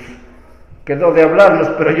 pues quedó de hablarnos,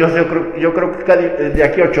 pero yo creo que de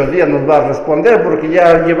aquí a 8 días nos va a responder, porque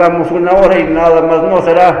ya llevamos 1 hora y nada más no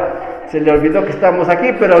será. Se le olvidó que estamos aquí,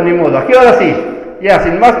 pero ni modo. Aquí ahora sí, ya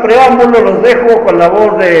sin más preámbulo, los dejo con la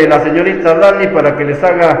voz de la señorita Dany para que les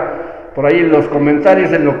haga por ahí los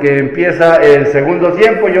comentarios en lo que empieza el segundo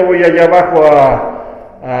tiempo. Yo voy allá abajo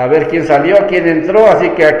a ver quién salió, quién entró, así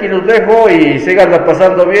que aquí los dejo y síganla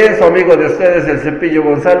pasando bien. Su amigo de ustedes, el Cepillo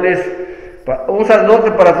González. Un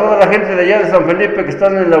saludo para toda la gente de allá de San Felipe que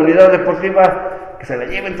están en la unidad deportiva, que se la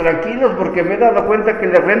lleven tranquilos, porque me he dado cuenta que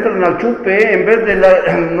le rentan al chupe, en vez de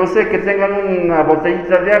no sé, que tengan una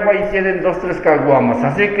botellita de agua y tienen 2, 3 caguamas.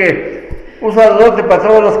 Así que un saludote para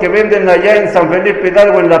todos los que venden allá en San Felipe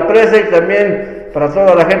Hidalgo en la presa, y también para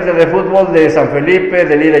toda la gente de fútbol de San Felipe,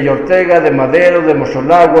 de Lira y Ortega, de Madero, de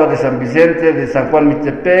Mocholagua, de San Vicente, de San Juan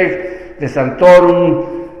Mitepec, de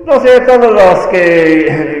Santorum. No sé, todos los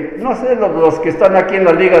que, los que están aquí en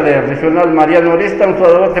la Liga de Regional Mariano Arista. Un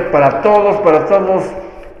saludote para todos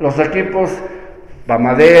los equipos, para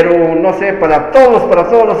Madero, no sé, para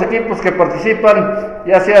todos los equipos que participan,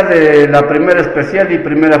 ya sea de la primera especial y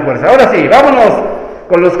primera fuerza. Ahora sí, vámonos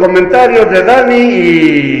con los comentarios de Dany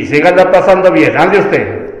y síganla pasando bien. Ande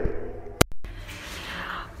usted.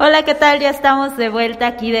 Hola, ¿qué tal? Ya estamos de vuelta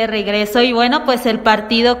aquí de regreso y bueno, pues el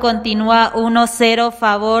partido continúa 1-0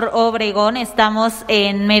 favor Obregón. Estamos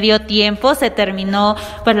en medio tiempo, se terminó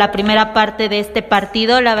pues la primera parte de este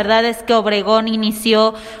partido. La verdad es que Obregón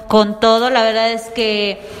inició con todo, la verdad es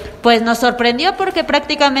que pues nos sorprendió porque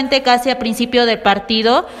prácticamente casi a principio del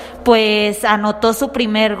partido pues anotó su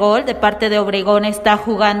primer gol de parte de Obregón. Está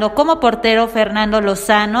jugando como portero Fernando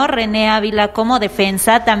Lozano, René Ávila como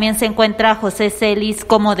defensa, también se encuentra José Celis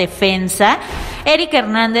como defensa, Eric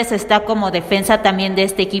Hernández está como defensa también de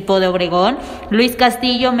este equipo de Obregón, Luis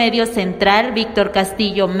Castillo medio central, Víctor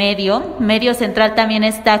Castillo medio central también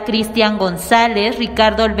está Cristian González,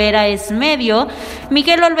 Ricardo Olvera es medio,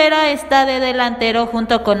 Miguel Olvera está de delantero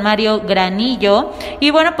junto con Mario Granillo, y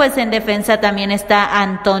bueno, pues en defensa también está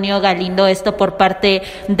Antonio Galindo, esto por parte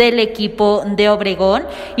del equipo de Obregón.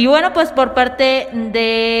 Y bueno, pues por parte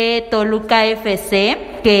de Toluca F.C.,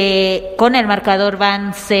 que con el marcador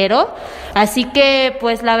van 0, así que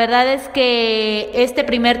pues la verdad es que este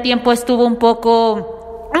primer tiempo estuvo un poco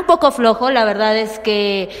flojo. La verdad es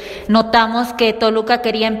que notamos que Toluca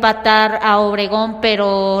quería empatar a Obregón,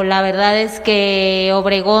 pero la verdad es que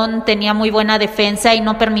Obregón tenía muy buena defensa y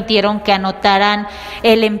no permitieron que anotaran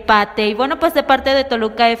el empate. Y bueno, pues de parte de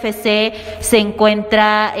Toluca FC se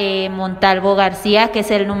encuentra Montalvo García, que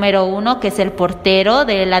es el número 1, que es el portero.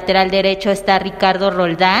 Del lateral derecho está Ricardo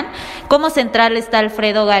Roldán, como central está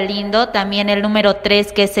Alfredo Galindo, también el número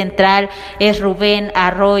 3, que es central, es Rubén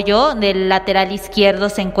Arroyo. Del lateral izquierdo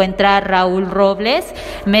se encuentra Raúl Robles,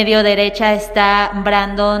 medio derecha está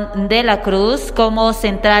Brandon de la Cruz, como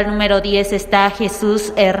central número 10 está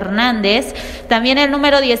Jesús Hernández, también el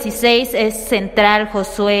número 16 es central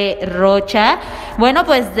Josué Rocha. Bueno,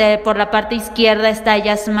 pues por la parte izquierda está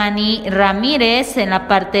Yasmani Ramírez, en la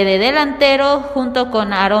parte de delantero junto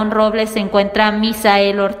con Aarón Robles se encuentra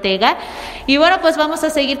Misael Ortega. Y bueno, pues vamos a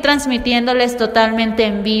seguir transmitiéndoles totalmente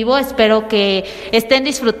en vivo. Espero que estén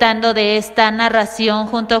disfrutando de esta narración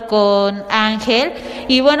junto con Ángel.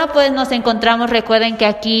 Y bueno, pues nos encontramos, recuerden que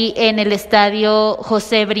aquí en el estadio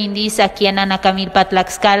José Brindis, aquí en Anacamilpa,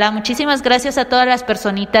 Tlaxcala. Muchísimas gracias a todas las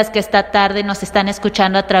personitas que esta tarde nos están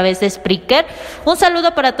escuchando a través de Spreaker. Un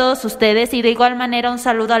saludo para todos ustedes y de igual manera un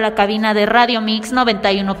saludo a la cabina de Radio Mix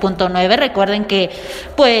 91.9. Recuerden que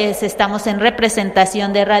pues estamos en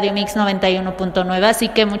representación de Radio Mix 91.9, así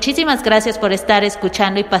que muchísimas gracias por estar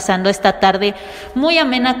escuchando y pasando esta tarde muy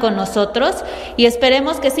amena con nosotros y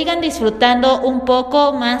esperemos que sigan disfrutando un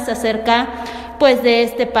poco más acerca pues de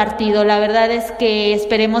este partido. La verdad es que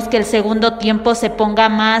esperemos que el segundo tiempo se ponga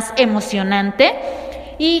más emocionante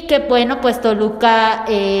y que bueno, pues Toluca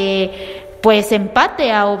pues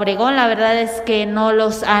empate a Obregón. La verdad es que no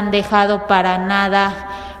los han dejado para nada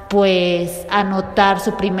pues anotar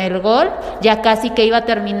su primer gol. Ya casi que iba a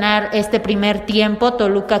terminar este primer tiempo,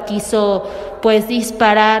 Toluca quiso pues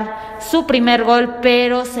disparar su primer gol,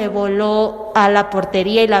 pero se voló a la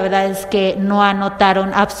portería y la verdad es que no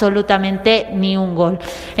anotaron absolutamente ni un gol.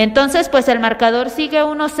 Entonces pues el marcador sigue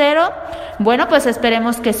 1-0. Bueno, pues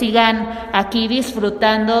esperemos que sigan aquí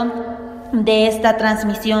disfrutando de esta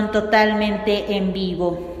transmisión totalmente en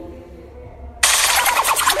vivo.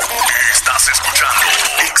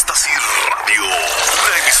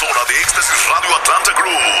 Radio Atlanta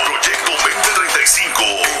Group, Proyecto 2035,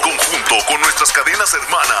 en conjunto con nuestras cadenas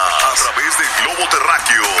hermanas, a través del globo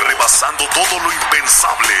terráqueo, rebasando todo lo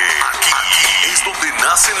impensable. Aquí es donde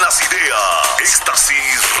nacen las ideas.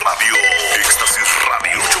 Éxtasis Radio,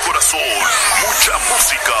 mucho corazón, mucha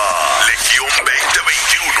música. Legión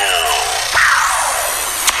 2021.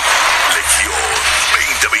 Legión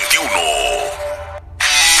 2021.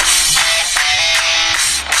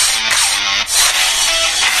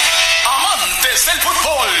 Del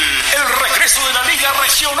fútbol, el regreso de la Liga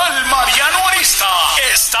Regional Mariano Arista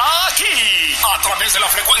está aquí, a través de la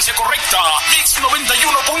frecuencia correcta, Mix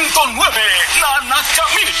 91.9,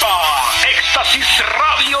 Nanacamilpa, Éxtasis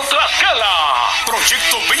Radio Tlaxcala,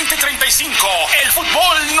 Proyecto 2035, el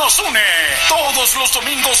fútbol nos une, todos los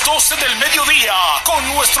domingos 12 del mediodía, con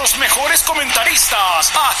nuestros mejores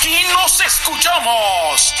comentaristas, aquí nos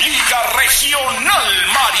escuchamos, Liga Regional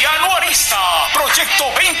Mariano Arista, Proyecto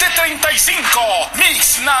 2035,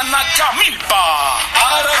 Mix Nanacamilpa,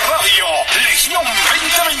 Ara Radio, Legión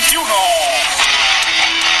 2021.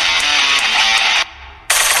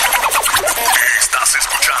 Estás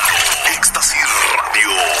escuchando Éxtasis Radio,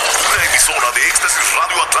 una emisora de Éxtasis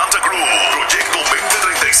Radio Atlanta Group, Proyecto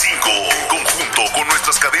 2035, en conjunto con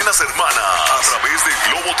nuestras cadenas hermanas, a través del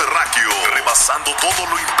globo terráqueo, rebasando todo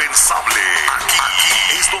lo impensable. Aquí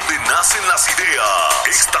es donde nacen las ideas.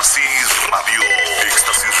 Éxtasis Radio,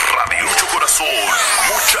 mucho corazón,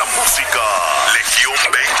 mucha música. Legión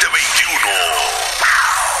 2021.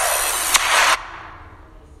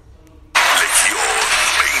 Legión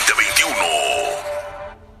 2021.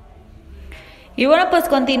 Y bueno, pues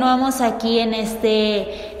continuamos aquí en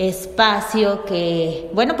este espacio que,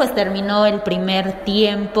 bueno, pues terminó el primer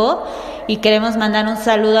tiempo y queremos mandar un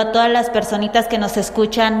saludo a todas las personitas que nos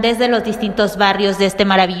escuchan desde los distintos barrios de este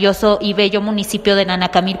maravilloso y bello municipio de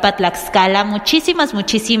Nanacamilpa, Tlaxcala. Muchísimas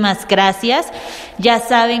gracias. Ya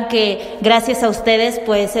saben que gracias a ustedes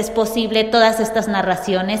pues es posible todas estas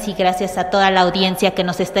narraciones y gracias a toda la audiencia que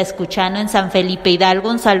nos está escuchando en San Felipe Hidalgo.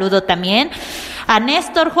 Un saludo también a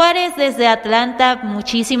Néstor Juárez desde Atlanta.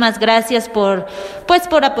 Muchísimas gracias por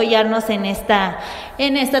apoyarnos en esta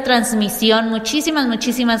transmisión.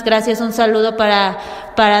 Muchísimas gracias. Un saludo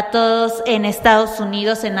para todos en Estados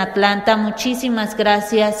Unidos, en Atlanta. Muchísimas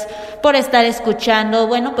gracias por estar escuchando,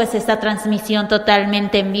 bueno, pues esta transmisión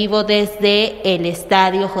totalmente en vivo desde el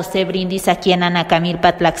estadio José Brindis aquí en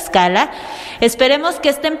Anacamilpa, Tlaxcala. Esperemos que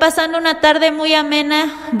estén pasando una tarde muy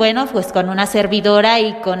amena, bueno, pues con una servidora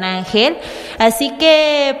y con Ángel. Así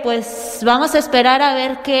que pues vamos a esperar a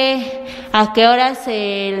ver a qué horas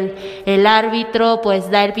el árbitro pues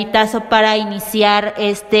da el pitazo para iniciar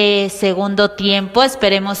este segundo tiempo.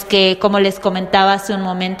 Esperemos que, como les comentaba hace un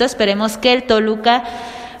momento, esperemos que el Toluca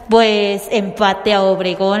pues empate a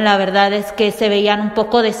Obregón. La verdad es que se veían un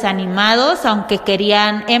poco desanimados, aunque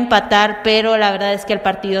querían empatar, pero la verdad es que el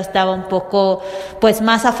partido estaba un poco pues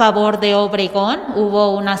más a favor de Obregón.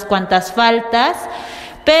 Hubo unas cuantas faltas,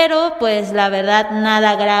 pero pues la verdad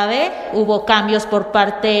nada grave. Hubo cambios por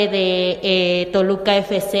parte de Toluca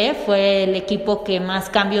F.C, fue el equipo que más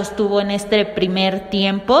cambios tuvo en este primer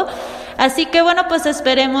tiempo, así que bueno, pues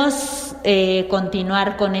esperemos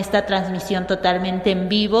continuar con esta transmisión totalmente en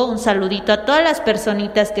vivo. Un saludito a todas las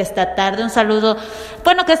personitas que esta tarde,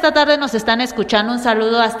 que esta tarde nos están escuchando, un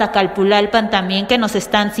saludo hasta Calpulalpan también, que nos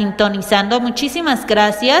están sintonizando, muchísimas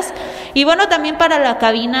gracias. Y bueno, también para la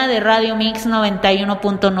cabina de Radio Mix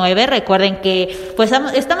 91.9, recuerden que pues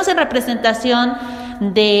estamos en representación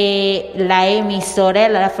de la emisora,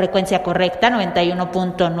 la frecuencia correcta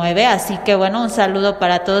 91.9, así que bueno, un saludo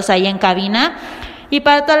para todos ahí en cabina y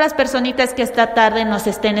para todas las personitas que esta tarde nos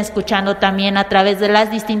estén escuchando también a través de las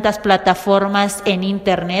distintas plataformas en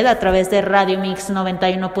internet, a través de Radio Mix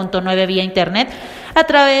 91.9 vía internet, a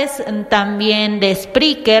través también de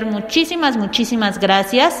Spreaker. Muchísimas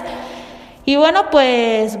gracias. Y bueno,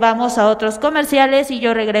 pues vamos a otros comerciales y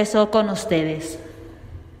yo regreso con ustedes.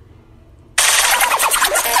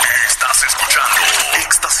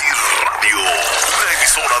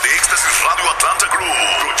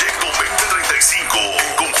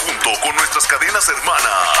 Cadenas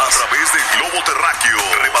hermanas a través del globo terráqueo,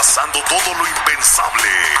 rebasando todo lo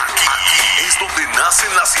impensable. Aquí es donde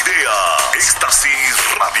nacen las ideas. Éxtasis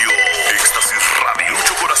Radio.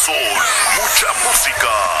 Mucho corazón, mucha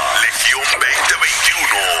música. Legión 2021.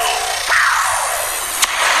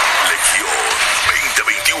 Legión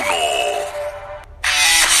 2021.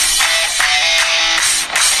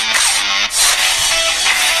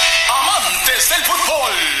 Amantes del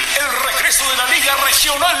fútbol, el regreso de la Liga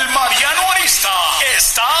Regional Mariano Arista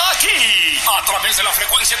está aquí a través de la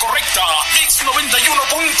frecuencia correcta Mix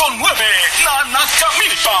 91.9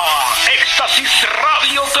 Nanacamilpa. Éxtasis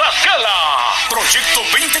Radio Tlaxcala. Proyecto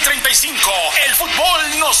 2035. El fútbol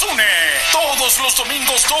nos une. Todos los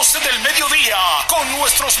domingos 12 del mediodía con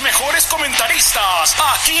nuestros mejores comentaristas.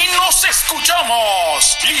 Aquí nos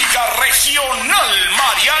escuchamos. Liga Regional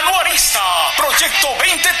Mariano Arista. Proyecto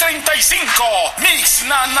 2035. Mix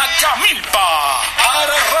Nanacamilpa.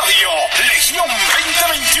 Para Radio Legión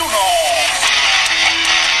 2021.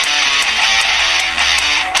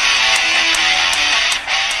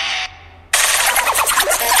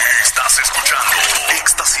 Estás escuchando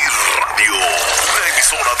Éxtasis Radio, una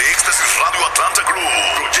emisora de Éxtasis Radio Atlanta Group.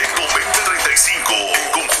 Proyecto 2035,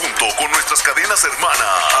 en conjunto con nuestras cadenas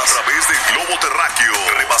hermanas, a través del globo terráqueo,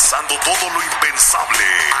 rebasando todo lo impensable.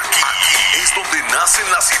 Aquí es donde nacen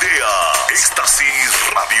las ideas. Éxtasis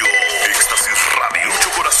Radio. Mucho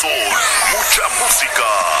corazón, mucha música.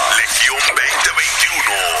 Legión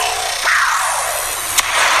 2021.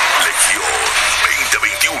 Legión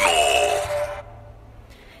 2021.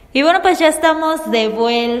 Y bueno, pues ya estamos de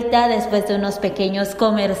vuelta después de unos pequeños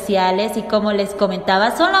comerciales y como les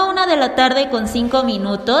comentaba, son la 1:05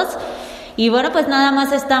 p.m. Y bueno, pues nada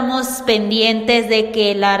más estamos pendientes de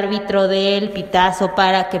que el árbitro dé el pitazo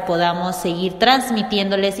para que podamos seguir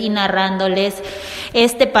transmitiéndoles y narrándoles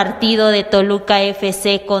este partido de Toluca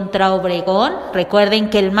F.C. contra Obregón. Recuerden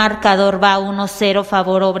que el marcador va 1-0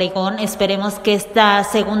 favor Obregón. Esperemos que esta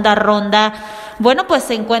segunda ronda, bueno, pues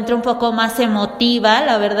se encuentre un poco más emotiva.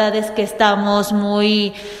 La verdad es que estamos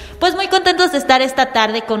muy contentos de estar esta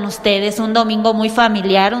tarde con ustedes, un domingo muy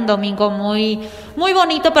familiar, un domingo muy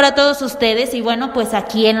bonito para todos ustedes. Y bueno, pues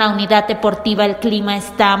aquí en la unidad deportiva el clima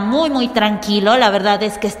está muy tranquilo, la verdad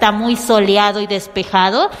es que está muy soleado y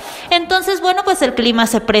despejado, entonces bueno, pues el clima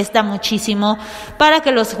se presta muchísimo para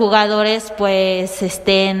que los jugadores pues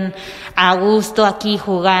estén a gusto aquí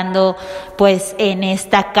jugando pues en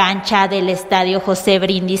esta cancha del Estadio José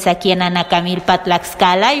Brindis aquí en Anacamilpa,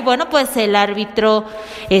 Tlaxcala. Y bueno, pues el árbitro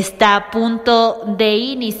está a punto de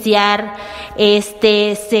iniciar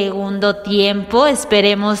este segundo tiempo.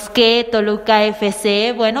 Esperemos que Toluca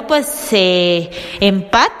FC, bueno, pues se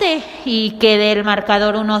empate y quede el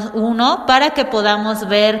marcador 1-1 para que podamos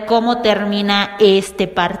ver cómo termina este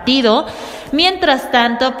partido. Mientras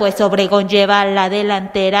tanto, pues Obregón lleva la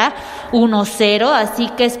delantera 1-0, así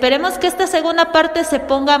que esperemos que esta segunda parte se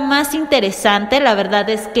ponga más interesante. La verdad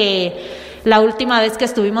es que la última vez que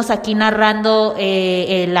estuvimos aquí narrando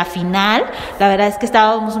la final, la verdad es que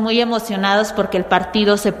estábamos muy emocionados porque el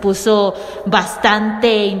partido se puso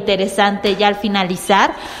bastante interesante ya al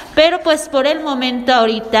finalizar, pero pues por el momento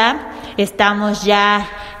ahorita estamos ya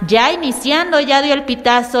iniciando, ya dio el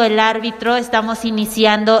pitazo el árbitro, estamos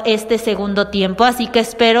iniciando este segundo tiempo, así que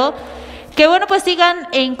espero que bueno, pues sigan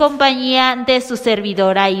en compañía de su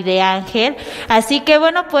servidora y de Ángel. Así que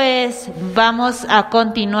bueno, pues vamos a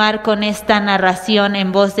continuar con esta narración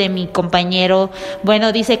en voz de mi compañero.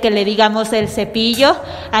 Bueno, dice que le digamos el Cepillo.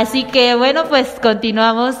 Así que bueno, pues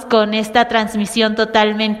continuamos con esta transmisión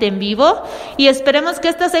totalmente en vivo. Y esperemos que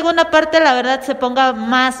esta segunda parte, la verdad, se ponga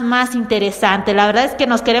más interesante. La verdad es que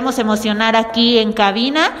nos queremos emocionar aquí en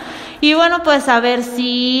cabina. Y bueno, pues a ver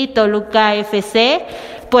si Toluca FC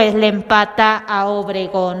pues le empata a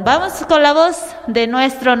Obregón. Vamos con la voz de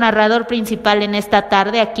nuestro narrador principal en esta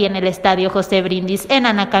tarde aquí en el Estadio José Brindis en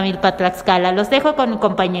Anacamilpa, Tlaxcala. Los dejo con mi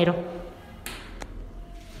compañero.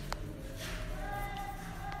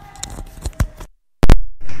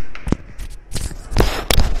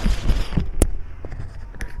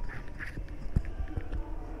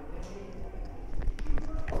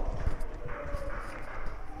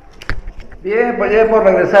 Bien, pues ya hemos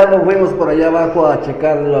regresado, fuimos por allá abajo a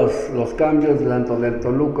checar los cambios tanto del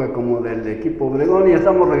Toluca como del equipo Obregón y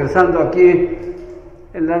estamos regresando aquí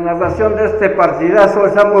en la narración de este partidazo.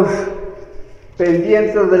 Estamos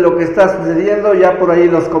pendientes de lo que está sucediendo, ya por ahí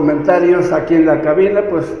los comentarios aquí en la cabina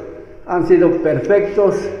pues han sido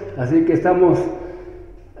perfectos, así que estamos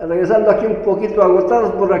regresando aquí un poquito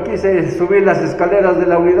agotados. Por aquí subí las escaleras de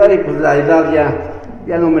la unidad y pues la edad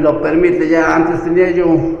ya no me lo permite. Ya antes tenía yo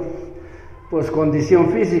pues condición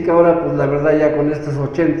física, ahora pues la verdad ya con estos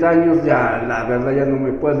 80 años ya la verdad ya no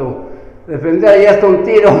me puedo defender. Ahí está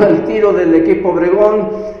el tiro del equipo Obregón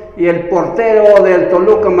y el portero del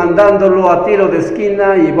Toluca mandándolo a tiro de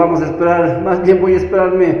esquina, y vamos a esperar, más bien voy a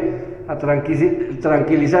esperarme a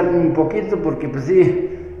tranquilizarme un poquito porque pues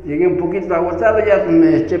sí, llegué un poquito agotado, ya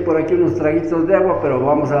me eché por aquí unos traguitos de agua, pero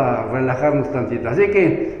vamos a relajarnos tantito, así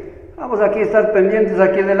que vamos aquí a estar pendientes.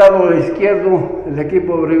 Aquí del lado izquierdo el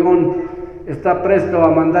equipo Obregón está presto a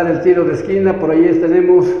mandar el tiro de esquina. Por ahí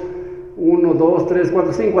tenemos 1, 2, 3,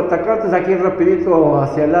 4, 5 atacantes. Aquí rapidito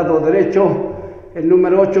hacia el lado derecho, el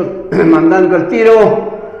número 8 mandando el tiro.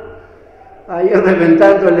 Ahí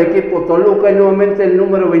reventando el equipo Toluca, y nuevamente el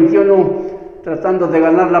número 21 tratando de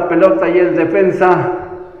ganar la pelota, y el defensa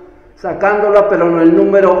sacándola, pero el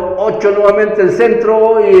número 8 nuevamente el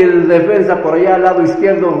centro, y el defensa por allá al lado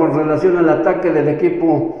izquierdo con relación al ataque del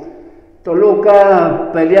equipo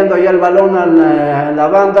Toluca, peleando allá el balón a la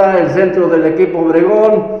banda, el centro del equipo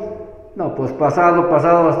Obregón. No, pues pasado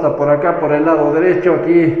hasta por acá, por el lado derecho.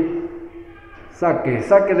 Aquí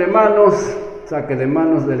saque de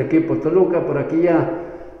manos del equipo Toluca. Por aquí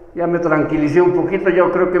ya me tranquilicé un poquito.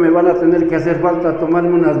 Yo creo que me van a tener que hacer falta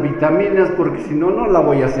tomarme unas vitaminas, porque si no, no la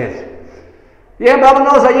voy a hacer. Bien,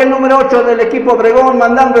 vámonos, ahí el número 8 del equipo Obregón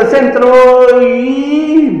mandando el centro,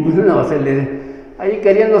 y no, ahí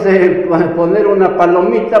queriéndose poner una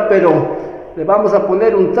palomita, pero le vamos a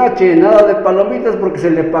poner un tache, nada de palomitas, porque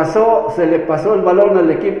se le pasó el balón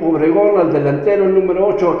al equipo Obregón, al delantero, el número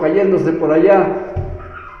 8, cayéndose por allá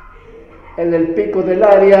en el pico del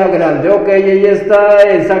área grande. Ok, ahí está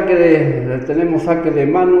el tenemos saque de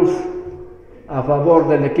manos a favor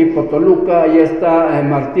del equipo Toluca. Ahí está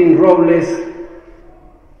Martín Robles.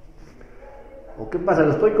 ¿O qué pasa?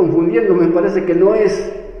 Lo estoy confundiendo, me parece que no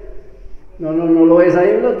es. No lo es.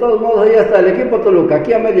 Ahí de todos modos, ahí está el equipo Toluca,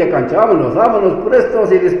 aquí a media cancha. Vámonos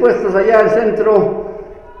prestos y dispuestos allá al centro.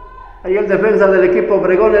 Ahí el defensa del equipo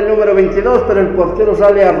Obregón, el número 22, pero el portero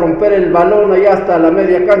sale a romper el balón allá hasta la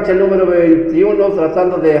media cancha, el número 21,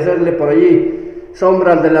 tratando de hacerle por allí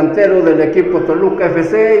sombra al delantero del equipo Toluca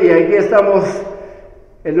F.C. Y aquí estamos,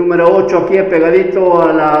 el número 8 aquí pegadito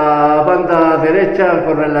a la banda derecha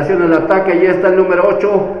con relación al ataque. Ahí está el número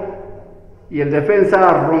 8. Y el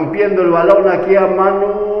defensa rompiendo el balón aquí a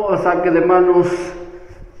mano, saque de manos,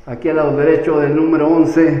 aquí al lado derecho del número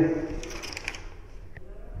 11.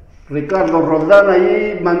 Ricardo Roldán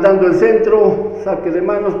ahí mandando el centro, saque de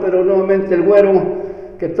manos, pero nuevamente el güero,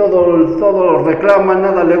 que todo lo reclama,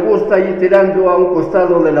 nada le gusta, ahí tirando a un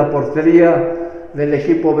costado de la portería del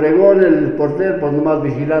equipo Obregón. El portero pues nomás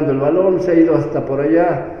vigilando el balón, se ha ido hasta por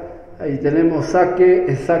allá. Ahí tenemos saque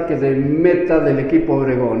de meta del equipo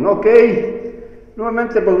Obregón. Ok,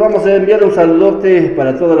 nuevamente pues vamos a enviar un saludote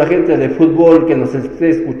para toda la gente de fútbol que nos esté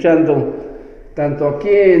escuchando, tanto aquí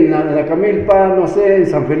en Anacamilpa, no sé, en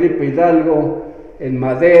San Felipe Hidalgo, en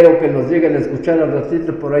Madero, que nos lleguen a escuchar al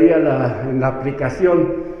ratito por ahí en la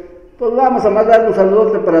aplicación. Pues vamos a mandar un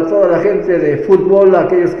saludote para toda la gente de fútbol,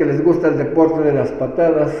 aquellos que les gusta el deporte de las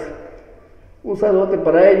patadas. Un saludote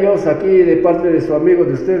para ellos, aquí de parte de su amigo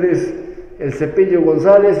de ustedes, el Cepillo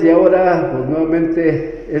González. Y ahora, pues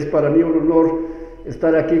nuevamente es para mí un honor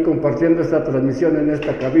estar aquí compartiendo esta transmisión en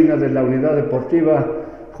esta cabina de la Unidad Deportiva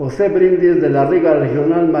José Brindis de la Liga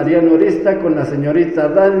Regional Mariano Arista con la señorita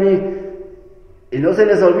Dany. Y no se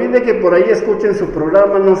les olvide que por ahí escuchen su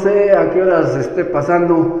programa, no sé a qué horas esté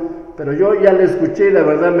pasando, pero yo ya lo escuché y la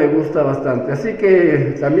verdad me gusta bastante. Así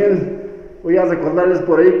que también voy a recordarles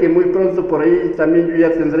por ahí que muy pronto por ahí también yo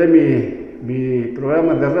ya tendré mi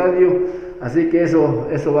programa de radio, así que eso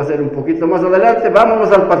va a ser un poquito más adelante.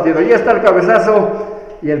 Vámonos al partido. Ahí está el cabezazo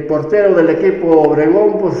y el portero del equipo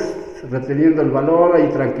Obregón pues reteniendo el balón ahí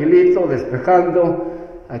tranquilito, despejando.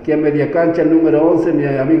 aquí a media cancha, el número 11, mi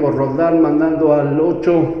amigo Roldán mandando al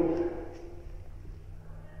 8.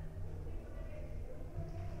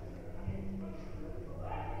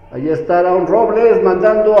 Ahí está Aaron Robles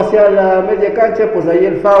mandando hacia la media cancha, pues ahí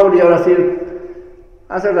el foul. Y ahora sí,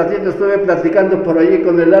 hace ratito estuve platicando por allí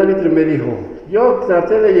con el árbitro y me dijo, yo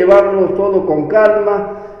traté de llevarlo todo con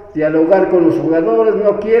calma, dialogar con los jugadores,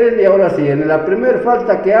 no quieren, y ahora sí, en la primera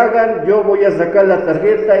falta que hagan, yo voy a sacar la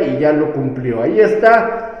tarjeta, y ya lo cumplió. Ahí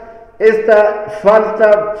está, esta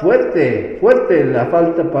falta fuerte, la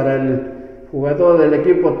falta para el jugador del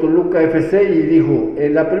equipo Toluca F.C. y dijo,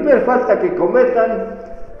 en la primera falta que cometan,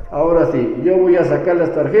 ahora sí, yo voy a sacar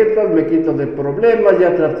las tarjetas, me quito de problemas,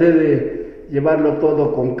 ya traté de llevarlo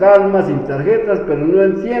todo con calma, sin tarjetas, pero no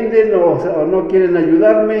entienden o no quieren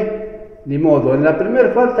ayudarme, ni modo. En la primera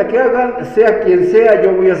falta que hagan, sea quien sea,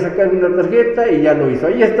 yo voy a sacar una tarjeta, y ya lo hizo.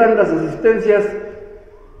 Ahí están las asistencias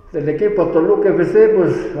del equipo Toluca FC,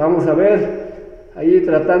 pues vamos a ver, ahí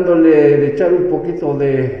tratándole de echar un poquito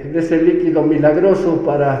de ese líquido milagroso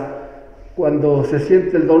para cuando se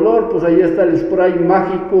siente el dolor, pues ahí está el spray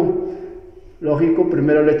mágico. Lógico,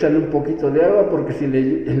 primero le echan un poquito de agua, porque si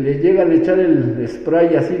le llegan a echar el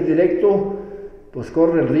spray así directo, pues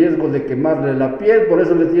corre el riesgo de quemarle la piel. Por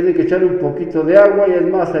eso le tienen que echar un poquito de agua, y es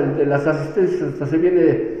más, el de las asistencias hasta se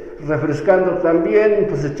viene refrescando también,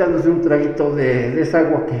 pues echándose un traguito de esa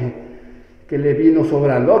agua que le vino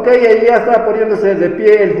sobrando. Ok, ahí ya está poniéndose de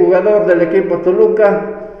pie el jugador del equipo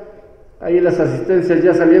Toluca. Ahí las asistencias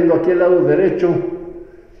ya saliendo aquí al lado derecho.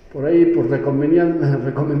 Por ahí, pues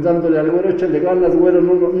recomendándole al güero, échale ganas, güero,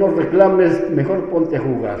 no reclames, mejor ponte a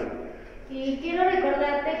jugar. Y quiero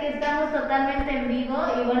recordarte que estamos totalmente en vivo,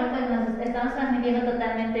 y bueno, pues nos estamos transmitiendo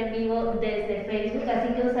totalmente en vivo desde Facebook,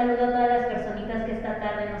 así que un saludo a todas las personitas que esta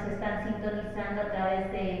tarde nos están sintonizando a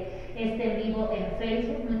través de este en vivo en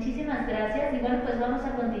Facebook. Muchísimas gracias, y bueno, pues vamos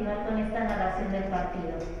a continuar con esta narración del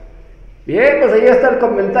partido. Bien, pues ahí está el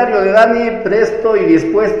comentario de Dany, presto y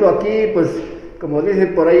dispuesto aquí, pues como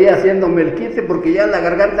dicen por ahí, haciéndome el quite, porque ya la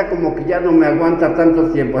garganta como que ya no me aguanta tanto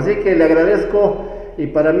tiempo. Así que le agradezco, y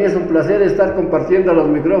para mí es un placer estar compartiendo los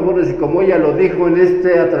micrófonos, y como ella lo dijo en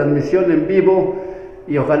esta transmisión en vivo,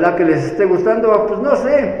 y ojalá que les esté gustando. Pues no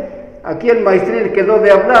sé, aquí el maestrín quedó de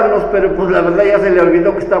hablarnos, pero pues la verdad ya se le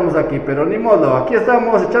olvidó que estamos aquí, pero ni modo, aquí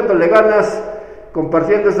estamos echándole ganas,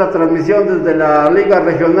 compartiendo esta transmisión desde la Liga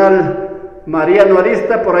Regional Mariano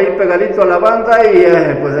Arista, por ahí pegadito a la banda, y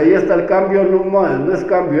pues ahí está el cambio, no es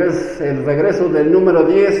cambio, es el regreso del número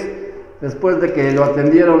 10, después de que lo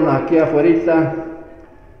atendieron aquí afuerita,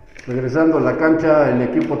 regresando a la cancha el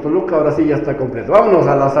equipo Toluca. Ahora sí ya está completo. Vámonos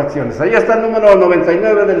a las acciones. Ahí está el número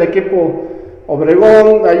 99 del equipo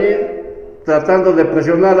Obregón, allí tratando de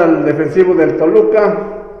presionar al defensivo del Toluca.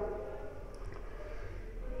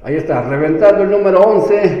 Ahí está, reventando el número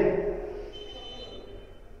 11.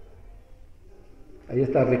 Ahí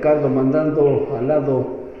está Ricardo mandando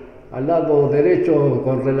al lado derecho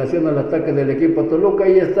con relación al ataque del equipo Toluca.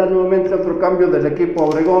 Ahí está nuevamente otro cambio del equipo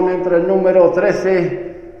Obregón. Entra el número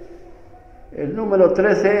 13. El número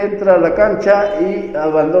 13 entra a la cancha y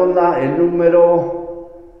abandona el número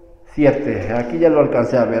 7. Aquí ya lo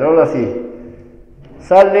alcancé a ver, ahora sí.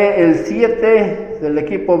 Sale el 7 del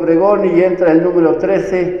equipo Obregón y entra el número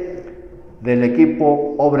 13 del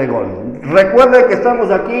equipo Obregón. Recuerden que estamos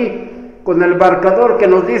aquí con el marcador que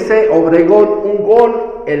nos dice Obregón 1 gol,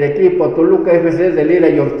 el equipo Toluca FC de Lira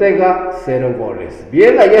y Ortega 0 goles.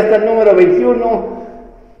 Bien, allá está el número 21,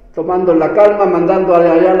 tomando la calma, mandando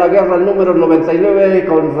allá a la guerra el número 99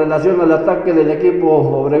 con relación al ataque del equipo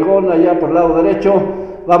Obregón, allá por el lado derecho,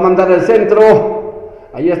 va a mandar el centro,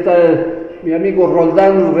 ahí está mi amigo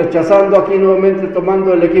Roldán rechazando aquí nuevamente,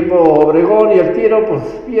 tomando el equipo Obregón, y el tiro pues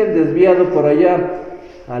bien desviado por allá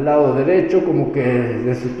al lado derecho, como que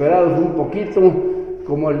desesperados un poquito,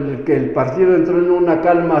 como que el partido entró en una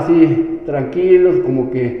calma así, tranquilos, como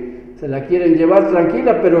que se la quieren llevar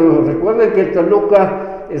tranquila, pero recuerden que el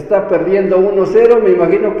Toluca está perdiendo 1-0, me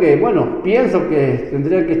imagino que, bueno, pienso que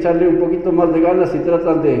tendrían que echarle un poquito más de ganas si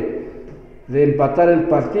tratan de empatar el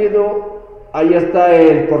partido. Ahí está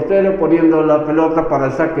el portero poniendo la pelota para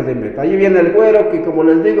el saque de meta. Ahí viene el güero que, como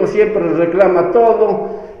les digo, siempre reclama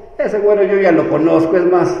todo. Ese güero yo ya lo conozco, es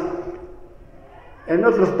más, en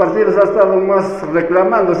otros partidos ha estado más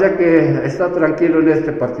reclamando, o sea que está tranquilo en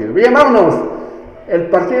este partido. Bien, vámonos. El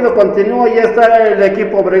partido continúa, ya está el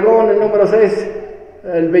equipo Obregón, el número 6,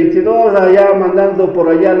 el 22, allá mandando por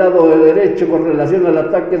allá al lado derecho con relación al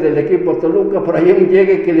ataque del equipo Toluca, por ahí un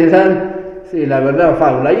llegue que le dan, sí, la verdad,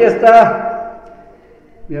 faula. Ahí está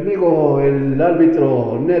mi amigo el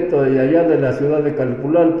árbitro Neto de allá de la ciudad de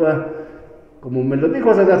Calpulalpa, como me lo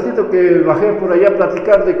dijo hace ratito que bajé por allá a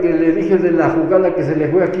platicar, de que le dije de la jugada que se le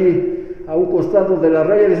fue aquí a un costado de la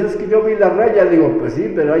raya, dice, es que yo vi la raya, digo, pues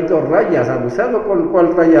sí, pero hay 2 rayas, abusado, con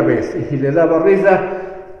cuál raya ves, y le daba risa.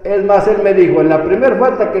 Es más, él me dijo, en la primera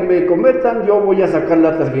falta que me cometan, yo voy a sacar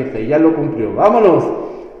la tarjeta, y ya lo cumplió. Vámonos.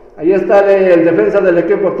 Ahí está el defensa del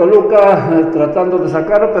equipo Toluca, tratando de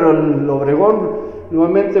sacarlo, pero el Obregón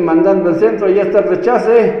nuevamente mandando el centro, y ya está el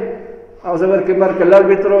rechace. Vamos a ver qué marca el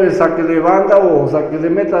árbitro, es saque de banda o saque de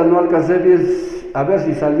meta, no alcancé a ver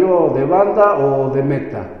si salió de banda o de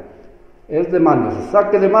meta. Es de manos,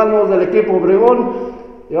 saque de manos del equipo Obregón,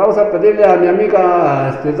 y vamos a pedirle a mi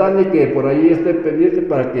amiga Dany que por ahí esté pendiente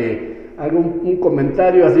para que haga un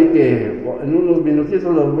comentario, así que en unos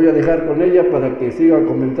minutitos los voy a dejar con ella para que siga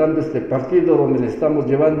comentando este partido donde le estamos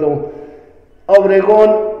llevando a Obregón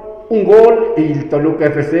un gol y el Toluca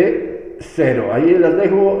F.C. 0. Ahí las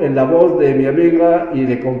dejo en la voz de mi amiga y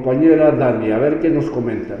de compañera Dany, a ver qué nos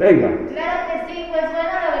comenta. Venga. Claro que sí, pues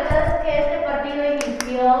bueno, la verdad es que este partido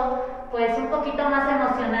inició pues un poquito más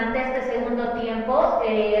emocionante este segundo tiempo.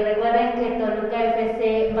 Recuerden que Toluca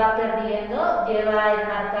FC va perdiendo, lleva el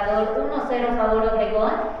marcador 1-0 a favor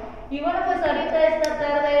Obregón. Y bueno, pues ahorita esta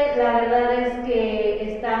tarde la verdad es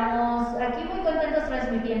que estamos aquí muy contentos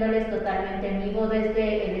transmitiéndoles totalmente en vivo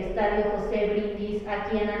desde el estadio José Brindis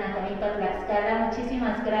aquí en Anacamilpa, Tlaxcala.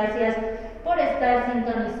 Muchísimas gracias por estar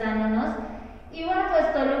sintonizándonos. Y bueno,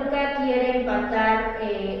 pues Toluca quiere empatar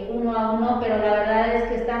 1-1, pero la verdad es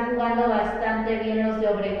que están jugando bastante bien los de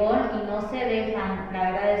Obregón y no se dejan.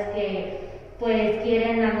 La verdad es que pues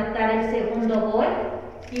quieren anotar el segundo gol.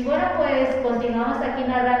 Y bueno, pues continuamos aquí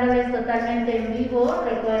narrándoles totalmente en vivo.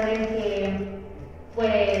 Recuerden que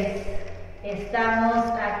pues estamos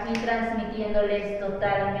aquí transmitiéndoles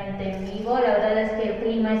totalmente en vivo. La verdad es que el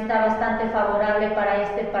clima está bastante favorable para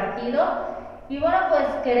este partido. Y bueno, pues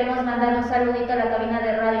queremos mandar un saludito a la cabina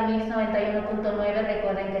de Radio Mix 91.9.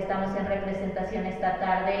 Recuerden que estamos en representación esta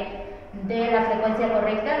tarde de la frecuencia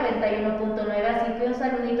correcta, 91.9. Así que un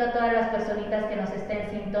saludito a todas las personitas que nos estén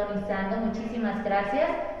sintonizando. Muchísimas gracias.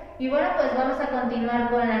 Y bueno, pues vamos a continuar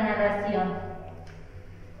con la narración.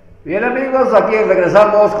 Bien amigos, aquí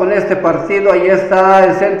regresamos con este partido. Ahí está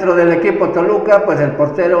el centro del equipo Toluca, pues el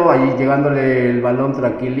portero ahí llegándole el balón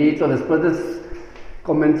tranquilito después de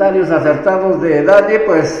comentarios acertados de Dany,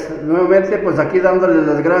 pues nuevamente pues aquí dándole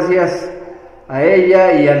las gracias a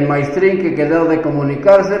ella y al maestrín que quedó de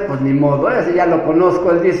comunicarse, pues ni modo, ese ya lo conozco,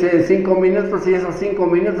 él dice 5 minutos y esos 5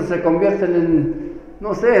 minutos se convierten en,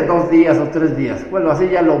 no sé, 2 días o 3 días, bueno, así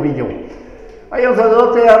ya lo vi yo. Hay un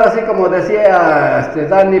saludote, ahora sí como decía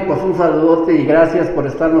Dany, pues un saludote y gracias por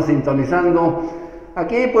estarnos sintonizando.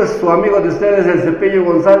 Aquí pues su amigo de ustedes, el Cepillo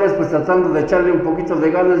González, pues tratando de echarle un poquito de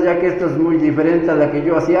ganas, ya que esto es muy diferente a la que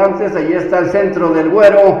yo hacía antes. Ahí está el centro del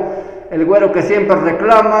güero, el güero que siempre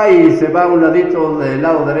reclama y se va a un ladito del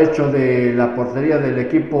lado derecho de la portería del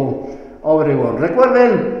equipo Obregón.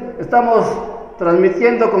 Recuerden, estamos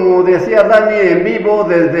transmitiendo, como decía Dany, en vivo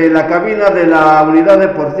desde la cabina de la Unidad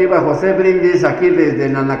Deportiva José Brindis, aquí desde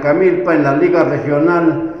Nanacamilpa, en la Liga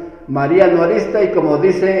Regional Mariano Arista, y como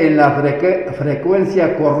dice, en la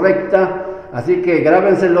frecuencia correcta, así que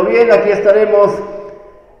grábenselo bien. Aquí estaremos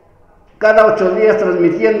cada 8 días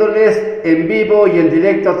transmitiéndoles en vivo y en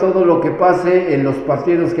directo todo lo que pase en los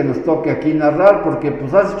partidos que nos toque aquí narrar, porque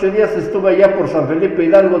pues hace 8 días estuve allá por San Felipe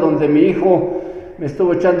Hidalgo, donde mi hijo me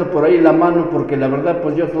estuvo echando por ahí la mano, porque la verdad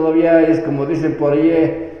pues yo todavía es, como dicen por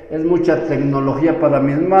ahí, es mucha tecnología para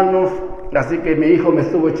mis manos, así que mi hijo me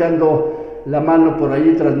estuvo echando la mano por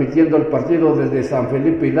allí transmitiendo el partido desde San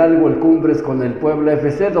Felipe Hidalgo, el Cumbres con el Puebla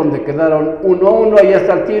FC, donde quedaron 1-1, ahí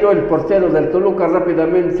está el tiro, el portero del Toluca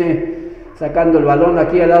rápidamente sacando el balón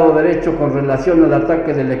aquí al lado derecho con relación al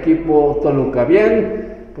ataque del equipo Toluca.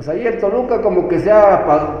 Bien, pues ahí el Toluca como que se ha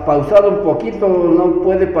pausado un poquito, no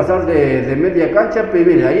puede pasar de media cancha, pero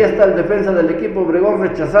mire, ahí está el defensa del equipo Obregón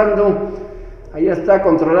rechazando, ahí está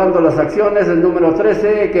controlando las acciones, el número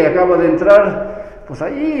 13 que acaba de entrar, pues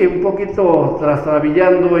ahí un poquito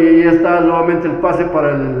trastabillando, y ahí está nuevamente el pase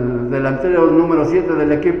para el delantero número 7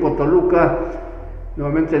 del equipo Toluca,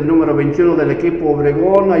 nuevamente el número 21 del equipo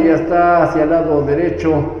Obregón, ahí está hacia el lado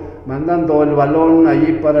derecho, mandando el balón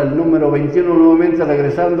allí para el número 21, nuevamente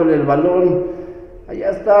regresándole el balón,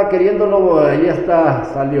 allá está queriéndolo, ahí está,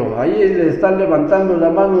 salió, ahí le están levantando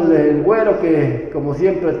la mano del güero que como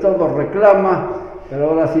siempre todo reclama,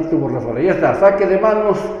 pero ahora sí tuvo razón, ahí está, saque de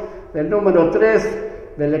manos del número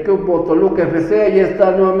 3 del equipo Toluca FC, ahí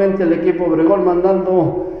está nuevamente el equipo Obregón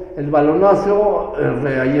mandando el balonazo,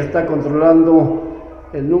 ahí está controlando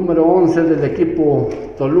el número 11 del equipo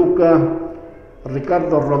Toluca,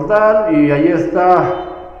 Ricardo Roldán, y ahí está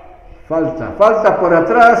falta por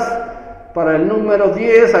atrás para el número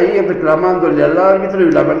 10, ahí reclamándole al árbitro,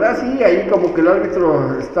 y la verdad sí, ahí como que el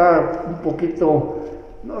árbitro está un poquito,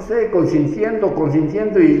 no sé,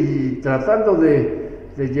 consintiendo y tratando de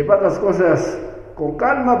llevar las cosas con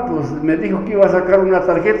calma. Pues me dijo que iba a sacar una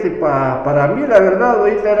tarjeta y para mí la verdad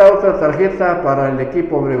ahorita era otra tarjeta para el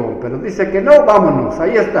equipo Obregón, pero dice que no, vámonos,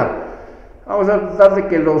 ahí está. Vamos a tratar de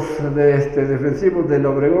que los defensivos del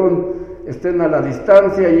Obregón estén a la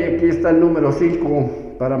distancia, y aquí está el número 5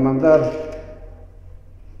 para mandar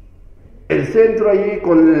el centro allí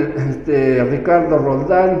con Ricardo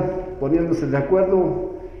Roldán poniéndose de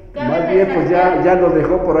acuerdo. Más bien pues ya lo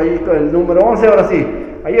dejó por ahí con el número 11. Ahora sí,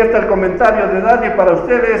 ahí está el comentario de Dany para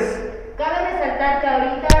ustedes. Cabe resaltar que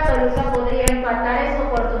ahorita Toluca podría empatar, es su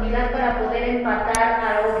oportunidad para poder empatar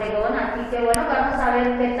a Obregón, así que bueno, vamos a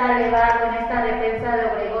ver qué tal le va con esta defensa de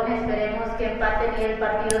Obregón. Esperemos que empaten y el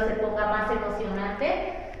partido se ponga más emocionante,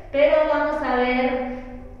 pero vamos a ver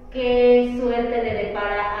qué suerte le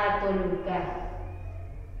depara a Toluca.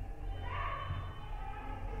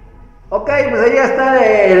 Ok, pues ahí está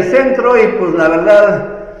el centro, y pues la verdad,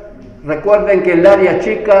 recuerden que el área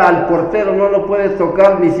chica al portero no lo puede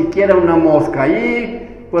tocar ni siquiera una mosca.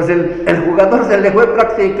 Ahí pues el jugador se le fue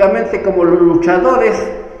prácticamente como los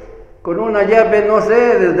luchadores, con una llave, no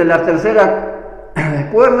sé, desde la tercera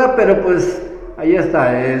cuerda, pero pues ahí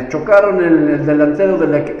está, chocaron el delantero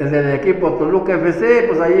del equipo Toluca F.C,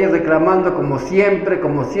 pues ahí reclamando como siempre,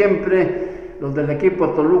 los del equipo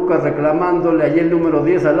Toluca reclamándole ahí el número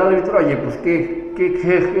 10 al árbitro. Oye, pues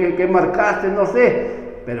 ¿qué marcaste? No sé,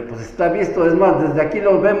 pero pues está visto, es más, desde aquí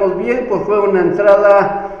lo vemos bien, pues fue una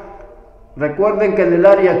entrada. Recuerden que en el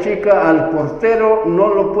área chica al portero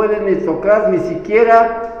no lo pueden ni tocar ni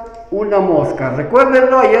siquiera una mosca,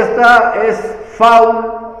 recuérdenlo. Ahí está, es foul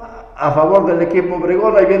a favor del equipo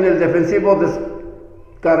Obregón. Ahí viene el defensivo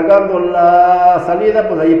descargando la salida,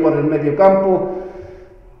 pues ahí por el medio campo.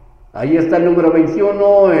 Ahí está el número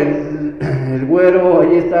 21, el güero,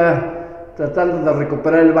 ahí está tratando de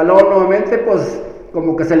recuperar el balón nuevamente. Pues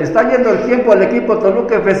como que se le está yendo el tiempo al equipo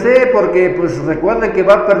Toluca FC, porque pues recuerden que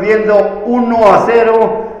va perdiendo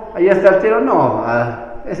 1-0. Ahí está el tiro, no,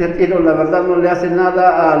 ese tiro la verdad no le hace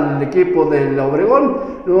nada al equipo del Obregón.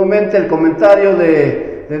 Nuevamente el comentario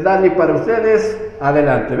de Dany para ustedes,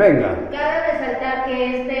 adelante, venga. Cabe resaltar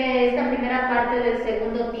que esta primera parte del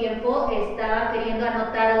segundo tiempo estaba queriendo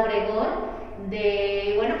anotar Obregón,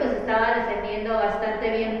 pues estaba defendiendo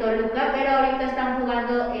bastante bien Toluca, pero ahorita están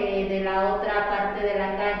jugando de la otra parte de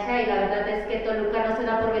la cancha, y la verdad es que Toluca no se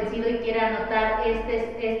da por vencido y quiere anotar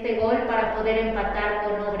este gol para poder empatar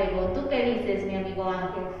con Obregón. ¿Tú qué dices, mi amigo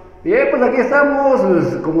Ángel? Bien, pues aquí estamos,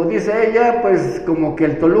 pues, como dice ella, pues como que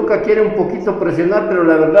el Toluca quiere un poquito presionar, pero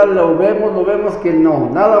la verdad lo vemos que no,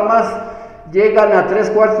 nada más llegan a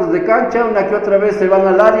 3/4 de cancha, una que otra vez se van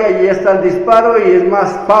al área y ya está el disparo y es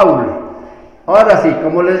más foul. Ahora sí,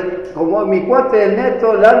 como mi cuate el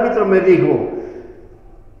Neto, el árbitro me dijo,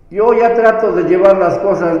 yo ya trato de llevar las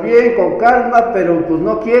cosas bien, con calma, pero pues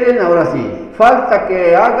no quieren. Ahora sí, falta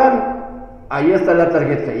que hagan, ahí está la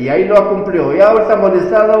tarjeta, y ahí lo cumplió. Ya ahorita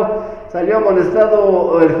salió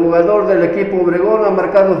amonestado el jugador del equipo Obregón, ha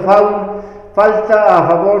marcado foul, falta a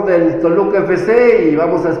favor del Toluca FC, y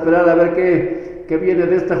vamos a esperar a ver qué viene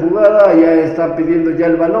de esta jugada. Ya están pidiendo ya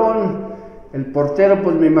el balón. El portero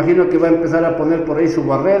pues me imagino que va a empezar a poner por ahí su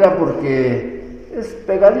barrera, porque es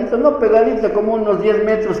pegadito, no pegadito, como unos 10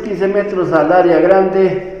 metros, 15 metros al área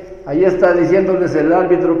grande. Ahí está diciéndoles el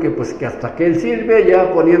árbitro que pues que hasta que él sirve,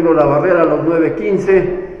 ya poniendo la barrera a los 9:15.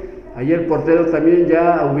 Ahí el portero también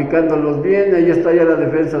ya ubicándolos bien. Ahí está ya la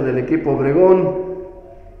defensa del equipo Obregón.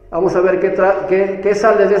 Vamos a ver qué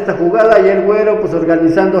sale de esta jugada. Y el güero pues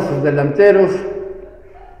organizando a sus delanteros,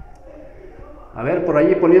 a ver, por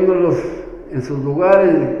allí poniéndolos en sus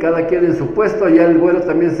lugares, cada quien en su puesto. Ya el güero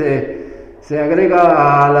también se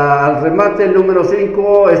agrega al remate. El número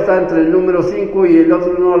 5 está entre el número 5 y el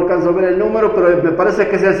otro, no alcanzo a ver el número, pero me parece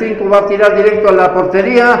que es el 5, va a tirar directo a la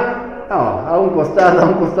portería, no, a un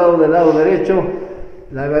costado del lado derecho.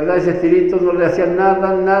 La verdad ese tirito no le hacía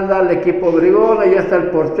nada al equipo Obregón. Ahí está el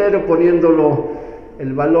portero poniéndolo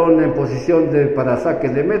el balón en posición para saque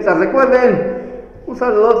de meta. Recuerden, un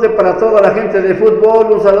saludote para toda la gente de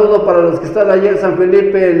fútbol, un saludo para los que están allá en San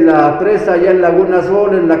Felipe, en la presa, allá en Laguna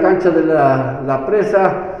Azul, en la cancha de la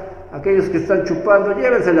presa. Aquellos que están chupando,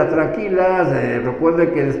 llévensela tranquilas,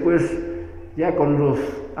 recuerden que después ya con los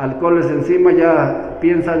alcoholes encima ya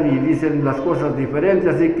piensan y dicen las cosas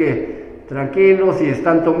diferentes, así que tranquilos, si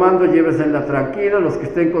están tomando, llévensela tranquila. Los que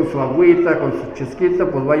estén con su agüita, con su chesquita,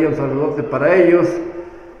 pues vaya un saludote para ellos.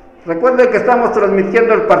 Recuerden que estamos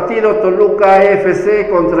transmitiendo el partido Toluca F.C.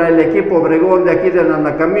 contra el equipo Obregón de aquí de la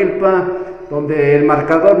Nacamilpa, donde el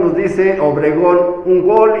marcador nos dice Obregón 1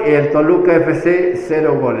 gol y el Toluca F.C.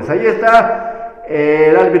 0 goles. Ahí está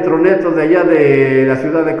el árbitro neto de allá de la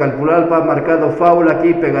ciudad de Calpulalpa, marcado foul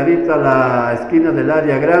aquí pegadito a la esquina del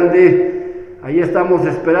área grande. Ahí estamos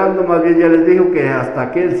esperando, más bien ya les digo que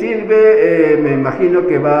hasta que él sirve, me imagino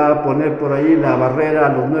que va a poner por ahí la barrera a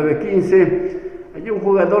los 9:15. Hay un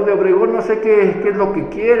jugador de Obregón, no sé qué es lo que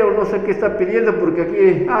quiere o no sé qué está pidiendo, porque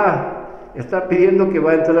aquí está pidiendo que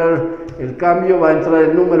va a entrar el cambio, va a entrar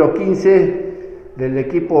el número 15 del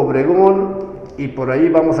equipo Obregón, y por ahí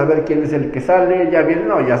vamos a ver quién es el que sale. Ya viene,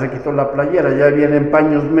 no, ya se quitó la playera, ya vienen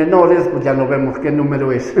paños menores, pues ya no vemos qué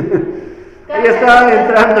número es. Ahí está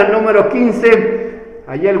entrando el número 15,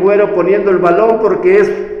 allí el güero poniendo el balón porque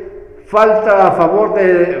es falta a favor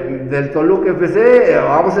del Toluca FC.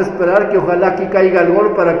 Vamos a esperar que ojalá aquí caiga el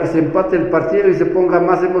gol para que se empate el partido y se ponga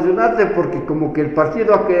más emocionante, porque como que el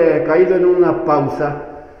partido ha caído en una pausa,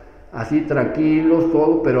 así tranquilos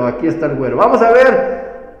todo, pero aquí está el güero. Vamos a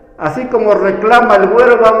ver, así como reclama el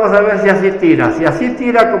güero, vamos a ver si así tira. Si así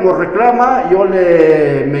tira como reclama,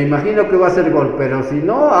 me imagino que va a ser gol, pero si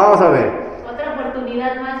no, vamos a ver.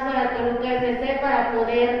 Más para Toluca FC para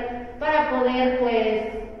poder pues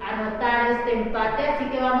anotar este empate, así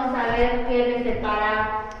que vamos a ver qué le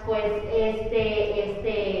separa pues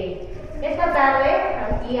esta tarde.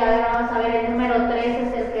 Aquí a ver, vamos a ver, el número 3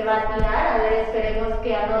 es el que va a tirar, a ver, esperemos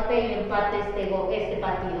que anote y empate este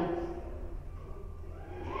partido.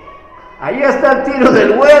 Ahí está el tiro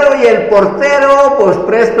del güero y el portero pues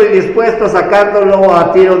presto y dispuesto sacándolo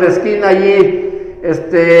a tiro de esquina. Allí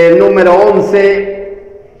número 11,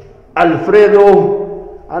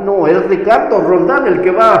 Alfredo, no, es Ricardo Roldán el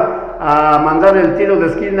que va a mandar el tiro de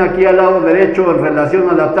esquina aquí al lado derecho en relación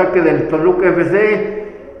al ataque del Toluca FC.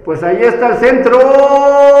 Pues ahí está el centro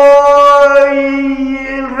y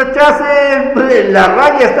el rechace, la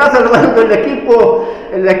raya está salvando el equipo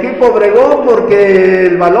Obregón, porque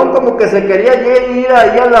el balón como que se quería ir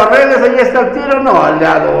allá a las redes. Ahí está el tiro, no, al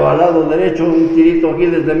lado derecho, un tirito aquí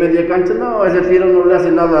desde media cancha, no, ese tiro no le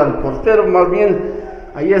hace nada al portero, más bien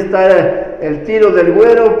ahí está el tiro del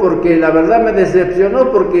güero, porque la verdad me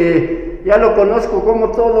decepcionó, porque ya lo conozco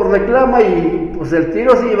como todo reclama, y pues el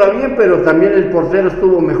tiro sí iba bien, pero también el portero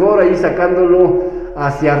estuvo mejor ahí sacándolo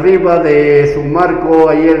hacia arriba de su marco,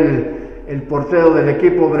 ahí el portero del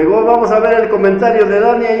equipo Obregón. Vamos a ver el comentario de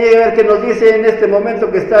Dany, a ver qué nos dice en este momento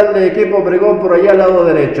que está el equipo Obregón por allá al lado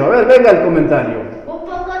derecho. A ver, venga el comentario. Un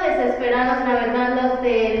poco desesperados, la verdad,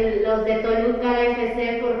 los de Toluca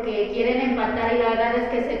FC, porque quieren empatar, y la verdad es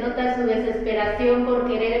que se nota su desesperación por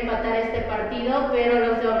querer empatar este partido, pero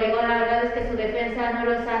los de Obregón, la verdad es que su defensa no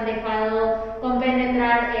los han dejado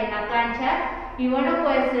compenetrar en la cancha. Y bueno,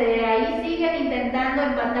 pues ahí siguen intentando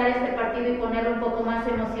empatar este partido y ponerlo un poco más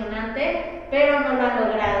emocionante, pero no lo han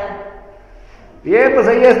logrado. Bien, pues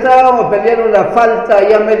ahí está, pelearon la falta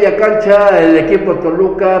ahí a media cancha el equipo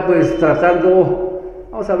Toluca, pues tratando,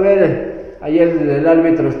 vamos a ver, ahí el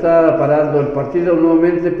árbitro está parando el partido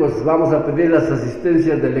nuevamente, pues vamos a pedir las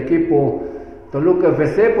asistencias del equipo Toluca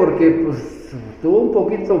FC, porque pues estuvo un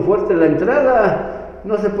poquito fuerte la entrada.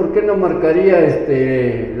 No sé por qué no marcaría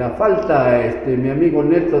la falta mi amigo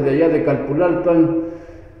Neto de allá de Calpulalpan,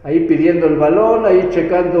 ahí pidiendo el balón, ahí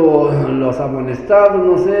checando los amonestados,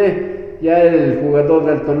 no sé. Ya el jugador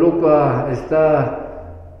del Toluca está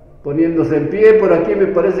poniéndose en pie. Por aquí me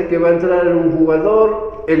parece que va a entrar un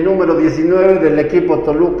jugador, el número 19 del equipo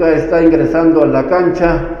Toluca está ingresando a la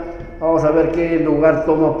cancha. Vamos a ver qué lugar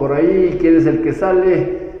toma por ahí, quién es el que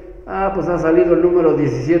sale. Pues ha salido el número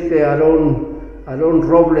 17, Aarón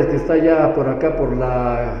Robles, que está ya por acá por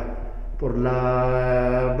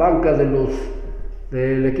la banca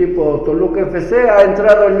del equipo Toluca FC. Ha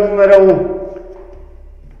entrado el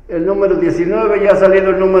número 19, ya ha salido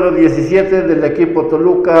el número 17 del equipo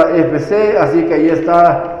Toluca FC, así que ahí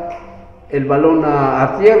está el balón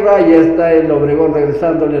a tierra, y está el Obregón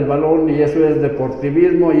regresándole el balón, y eso es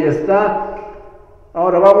deportivismo, y está.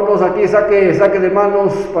 Ahora vámonos aquí, saque de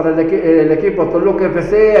manos para el equipo Toluca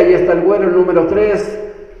FC. Ahí está el güero, el número 3,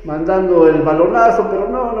 mandando el balonazo, pero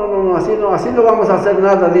no, así no vamos a hacer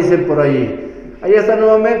nada, dicen por ahí. Ahí está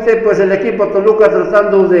nuevamente pues el equipo Toluca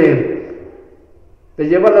tratando de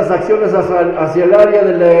llevar las acciones hacia el área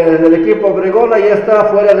del equipo Obregón. Ahí está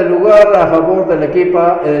fuera de lugar a favor del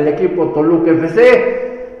equipo Toluca FC.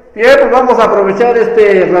 Bien, pues vamos a aprovechar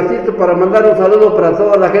este ratito para mandar un saludo para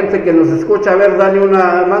toda la gente que nos escucha. A ver, Dany,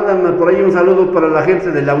 mándame por ahí un saludo para la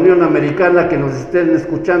gente de la Unión Americana que nos estén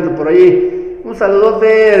escuchando por ahí. Un saludote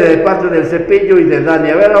de parte del Cepillo y de Dany.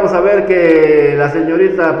 A ver, vamos a ver que la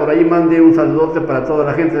señorita por ahí mande un saludote para toda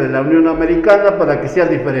la gente de la Unión Americana para que sea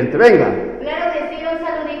diferente. Venga. Claro que sí, un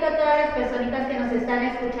saludito a todas las personitas que nos están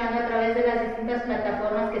escuchando a través de las distintas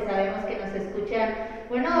plataformas que sabemos que nos escuchan.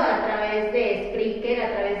 Bueno, a través de Spreaker, a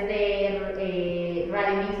través de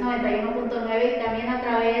Radio Mix 91.9 y también a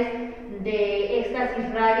través de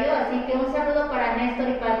Éxtasis Radio, así que un saludo para Néstor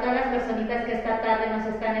y para todas las personitas que esta tarde nos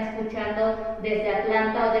están escuchando desde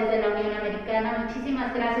Atlanta o desde la Unión Americana.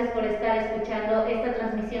 Muchísimas gracias por estar escuchando esta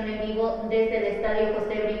transmisión en vivo desde el Estadio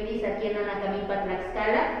José Brindis aquí en Anacamilpa,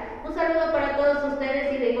 Tlaxcala. Un saludo para todos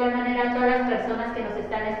ustedes y de igual manera a todas las personas que nos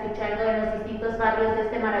están escuchando en los distintos barrios de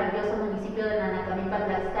este maravilloso municipio de Anacamilpa,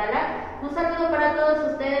 Tlaxcala. Un saludo para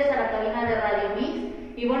todos ustedes a la cabina de Radio Mix.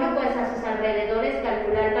 Y bueno, pues a sus alrededores,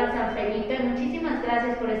 Calculalpan, San Felipe, muchísimas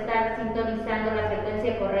gracias por estar sintonizando la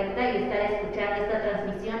frecuencia correcta y estar escuchando esta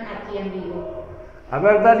transmisión aquí en vivo. A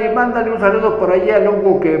ver, Dany, mándale un saludo por allá al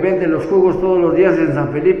Hugo que vende los jugos todos los días en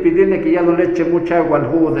San Felipe y dile que ya no le eche mucha agua al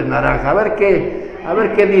jugo de naranja. A ver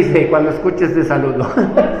qué dice cuando escuche este saludo.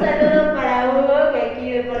 Un saludo para Hugo, que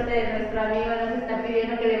aquí de parte de nuestro amigo nos está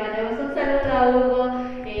pidiendo que le mandemos un saludo a Hugo.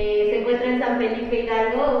 Se encuentra en San Felipe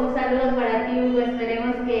Hidalgo. Un saludo para ti, Hugo.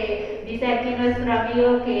 Esperemos que, dice aquí nuestro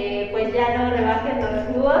amigo, que pues ya no rebajen los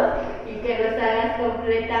jugos y que los hagas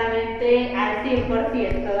completamente al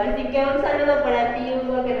 100%. Así que un saludo para ti,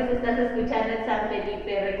 Hugo, que nos estás escuchando en San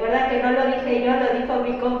Felipe. Recuerda que no lo dije yo, lo dijo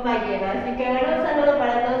mi compañero. Así que bueno, un saludo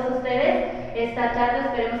para todos ustedes esta tarde.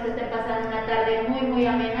 Esperemos que estén pasando una tarde muy, muy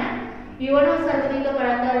amena. Y bueno, un saludito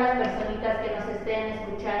para todas las personitas que nos estén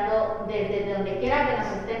escuchando desde donde quiera que nos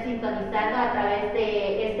estén sintonizando a través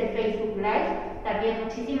de este Facebook Live. También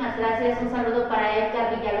muchísimas gracias. Un saludo para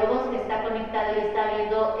Edgar Villalobos, que está conectado y está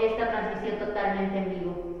viendo esta transmisión totalmente en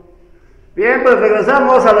vivo. Bien, pues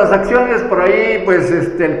regresamos a las acciones. Por ahí pues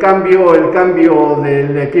el cambio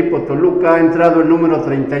del equipo Toluca. Ha entrado el número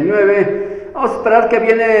 39. Vamos a esperar que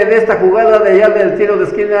viene de esta jugada de allá del tiro de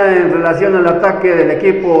esquina en relación al ataque del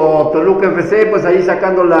equipo Toluca F.C. Pues ahí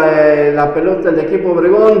sacando la pelota del equipo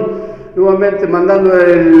Obregón, nuevamente mandando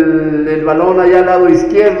el balón allá al lado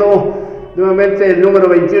izquierdo, nuevamente el número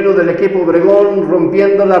 21 del equipo Obregón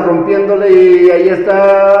rompiéndole y ahí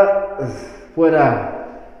está, fuera,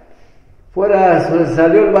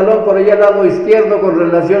 salió el balón por allá al lado izquierdo con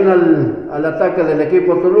relación al ataque del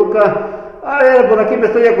equipo Toluca. A ver, por aquí me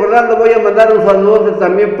estoy acordando, voy a mandar un saludo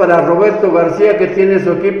también para Roberto García, que tiene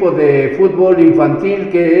su equipo de fútbol infantil,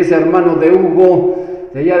 que es hermano de Hugo,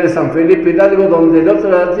 de allá de San Felipe Hidalgo, donde el otro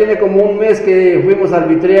tiene como un mes que fuimos al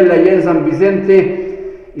Vitriel allá en San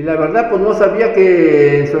Vicente, y la verdad pues no sabía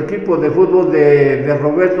que en su equipo de fútbol de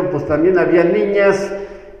Roberto pues también había niñas,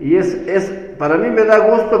 y para mí me da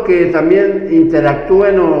gusto que también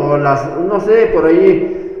interactúen o no sé, por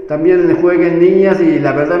ahí también jueguen niñas y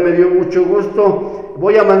la verdad me dio mucho gusto.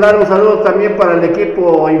 Voy a mandar un saludo también para el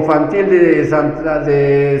equipo infantil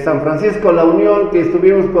de San Francisco La Unión, que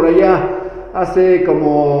estuvimos por allá hace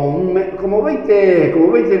como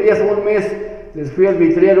 20 días o un mes. Les fui a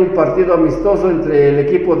arbitrar un partido amistoso entre el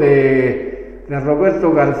equipo de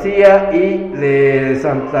Roberto García y de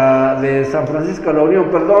San Francisco La Unión,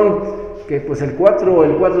 que pues el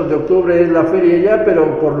 4 de octubre es la feria ya,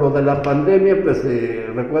 pero por lo de la pandemia, pues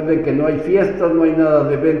recuerden que no hay fiestas, no hay nada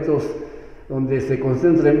de eventos donde se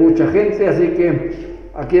concentre mucha gente, así que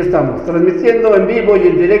aquí estamos, transmitiendo en vivo y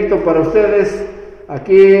en directo para ustedes,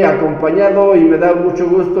 aquí acompañado, y me da mucho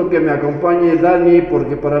gusto que me acompañe Dany,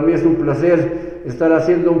 porque para mí es un placer estar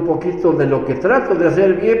haciendo un poquito de lo que trato de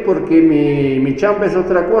hacer bien, porque mi chamba es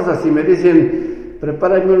otra cosa. Si me dicen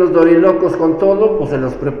prepárame unos dorilocos con todo, pues se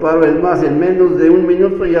los preparo, es más, en menos de un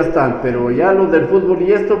minuto ya están, pero ya lo del fútbol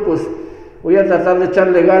y esto, pues voy a tratar de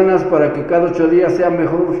echarle ganas para que cada 8 días sea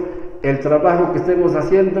mejor el trabajo que estemos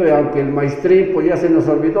haciendo, y aunque el maestrín pues ya se nos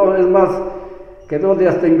olvidó, es más, quedó de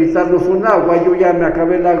hasta invitarnos un agua, yo ya me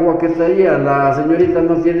acabé el agua que traía, la señorita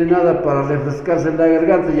no tiene nada para refrescarse la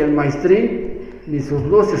garganta, y el maestrín, ni sus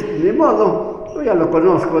luces, ni modo, yo ya lo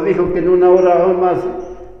conozco, dijo que en 1 hora o más,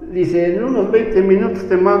 dice, en unos 20 minutos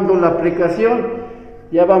te mando la aplicación,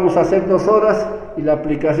 ya vamos a hacer 2 horas y la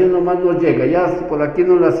aplicación nomás nos llega, ya por aquí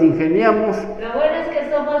nos las ingeniamos. Lo bueno es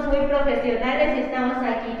que somos muy profesionales y estamos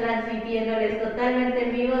aquí transmitiéndoles totalmente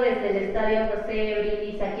en vivo desde el Estadio José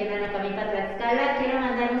Brindis aquí en Anacamilpa, Tlaxcala. Quiero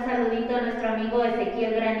mandar un saludito a nuestro amigo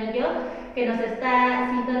Ezequiel Granillo, que nos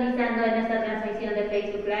está sintonizando en esta transmisión de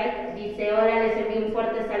Facebook Live. Dice, hola, les envío un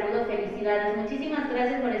fuerte saludo, felicidades. Muchísimas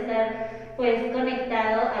gracias por estar pues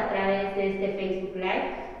conectado a través de este Facebook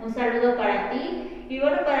Live. Un saludo para ti y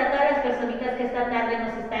bueno, para todas las personitas que esta tarde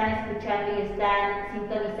nos están escuchando y están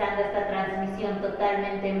sintonizando esta transmisión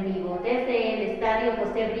totalmente en vivo desde el estadio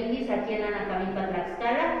José Brindis aquí en Anacamilpa,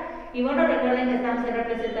 Tlaxcala. Y bueno, recuerden que estamos en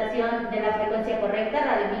representación de la frecuencia correcta,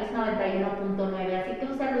 Radio Mix 91.9. Así que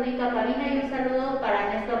un saludito a cabina y un saludo para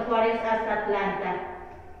Néstor Juárez hasta Atlanta.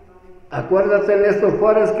 Acuérdate, Néstor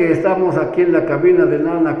Juárez, que estamos aquí en la cabina de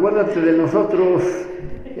Nana. Acuérdate de nosotros.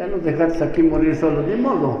 Ya nos dejaste aquí morir solos, ni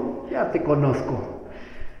modo, ya te conozco.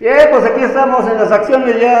 Bien, pues aquí estamos en las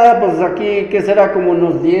acciones ya, pues aquí que será como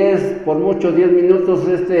unos 10, por mucho 10 minutos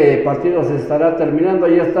este partido se estará terminando.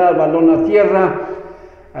 Ya está el balón a tierra,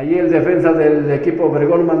 ahí el defensa del equipo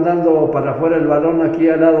Obregón mandando para afuera el balón aquí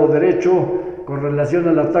al lado derecho con relación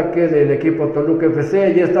al ataque del equipo Toluca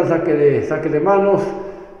F.C. Ya está saque de manos.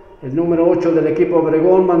 El número 8 del equipo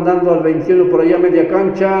Obregón mandando al 21 por allá media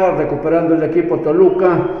cancha, recuperando el equipo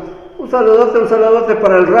Toluca. Un saludote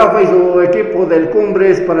para el Rafa y su equipo del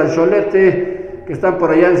Cumbres, para el Cholete, que están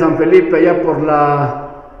por allá en San Felipe, allá por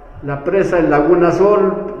la presa en Laguna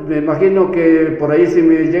Sol. Me imagino que por ahí si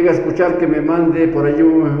me llega a escuchar que me mande por ahí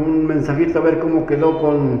un mensajito a ver cómo quedó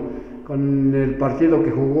con el partido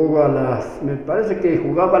que jugó me parece que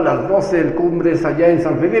jugaba a las 12 el Cumbres allá en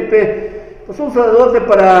San Felipe. Pues un saludote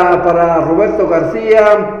para Roberto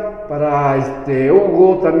García, para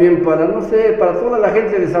Hugo, también para toda la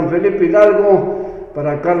gente de San Felipe Hidalgo,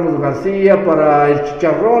 para Carlos García, para el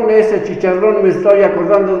Chicharrón, ese Chicharrón me estoy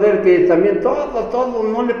acordando de él, que también todo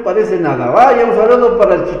no le parece nada. Vaya, un saludo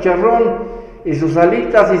para el Chicharrón y sus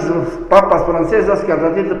alitas y sus papas francesas, que al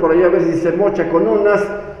ratito por allá a ver si se mocha con unas,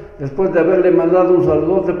 después de haberle mandado un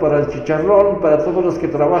saludote para el Chicharrón, para todos los que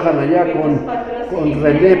trabajan allá con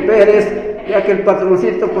René Pérez. Ya que el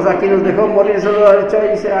patroncito pues aquí nos dejó morir solo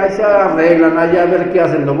ahí se arreglan allá a ver qué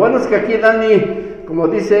hacen. Lo bueno es que aquí Dany, como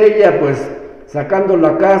dice ella, pues sacando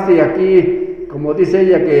la casa, y aquí, como dice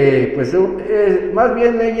ella, que pues más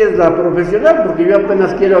bien ella es la profesional, porque yo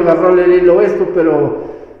apenas quiero agarrarle el hilo pero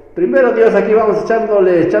primero Dios, aquí vamos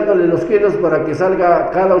echándole los kilos para que salga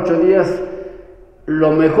cada 8 días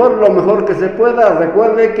lo mejor que se pueda.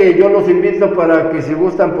 Recuerde que yo los invito para que si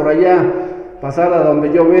gustan por allá pasar a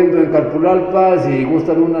donde yo vendo en Calpulalpa, si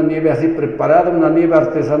gustan una nieve así preparada, una nieve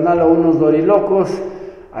artesanal o unos dorilocos,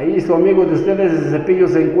 ahí su amigo de ustedes, el Cepillo,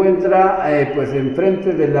 se encuentra pues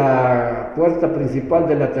enfrente de la puerta principal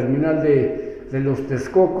de la terminal de los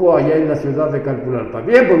Texcoco, allá en la ciudad de Calpulalpa.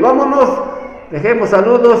 Bien, pues vámonos, dejemos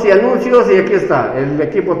saludos y anuncios, y aquí está el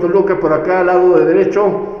equipo Toluca por acá al lado de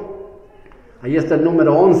derecho. Ahí está el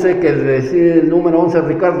número 11, que decide el número 11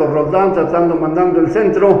 Ricardo Roldán, mandando el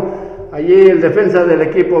centro. Allí el defensa del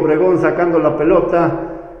equipo Obregón sacando la pelota,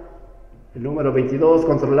 el número 22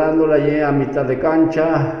 controlándola allí a mitad de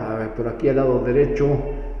cancha, por aquí al lado derecho,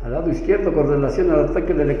 al lado izquierdo con relación al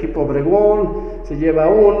ataque del equipo Obregón. Se lleva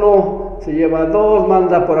 1, se lleva 2,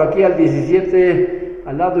 manda por aquí al 17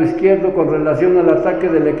 al lado izquierdo con relación al ataque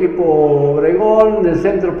del equipo Obregón, del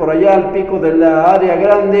centro por allá al pico de la área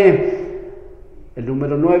grande. El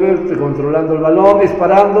número 9 controlando el balón,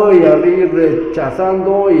 disparando y ahí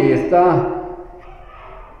rechazando, y está.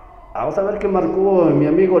 Vamos a ver qué marcó mi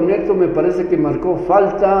amigo Neto, me parece que marcó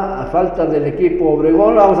falta del equipo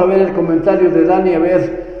Obregón. Vamos a ver el comentario de Dany, a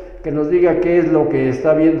ver que nos diga qué es lo que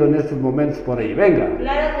está viendo en estos momentos por ahí. Venga.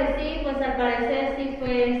 Claro que sí, pues al parecer sí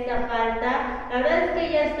fue esta falta. La verdad es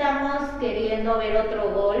que ya estamos queriendo ver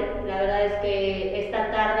otro gol. La verdad es que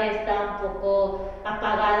esta tarde está un poco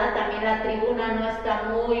apagada, también la tribuna no está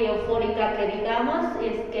muy eufórica que digamos,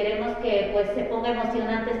 queremos que pues se ponga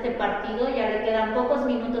emocionante este partido. Ya le quedan pocos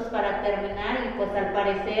minutos para terminar y pues al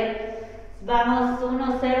parecer vamos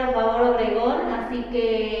 1-0 a favor Obregón, así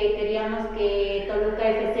que queríamos que Toluca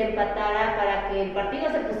F.C. empatara para que el partido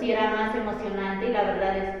se pusiera más emocionante, y la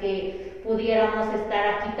verdad es que pudiéramos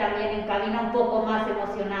estar aquí también en cabina un poco más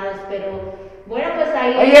emocionados, pero bueno, pues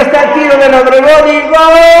ahí está el tiro del Obregón y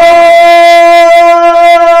gol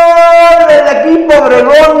del equipo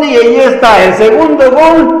Obregón, y ahí está el segundo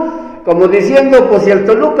gol, como diciendo, pues si el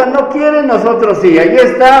Toluca no quiere, nosotros sí. Ahí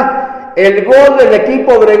está el gol del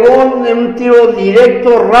equipo Obregón, un tiro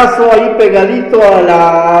directo, raso, ahí pegadito al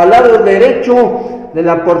lado derecho de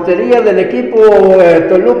la portería del equipo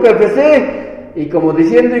Toluca FC. Y como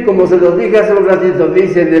diciendo, y como se los dije hace un ratito,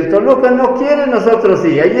 dicen, el Toluca no quiere, nosotros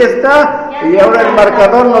sí. Ahí está, y ahora el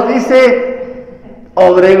marcador nos dice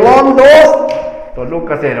Obregón 2,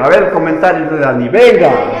 Toluca 0. A ver, comentarios de Dany, venga.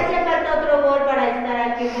 Ya hacía falta otro gol para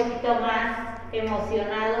estar aquí un poquito más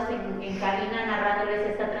emocionados en cabina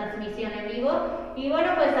narrándoles esta transmisión en vivo. Y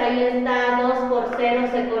bueno, pues ahí está,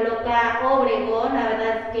 2-0 se coloca Obregón. La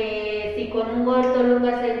verdad es que sí con un gol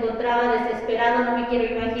Toluca se encontraba desesperado. No me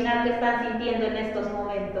quiero imaginar qué están sintiendo en estos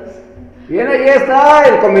momentos. Bien, ahí está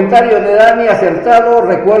el comentario de Dany, acertado.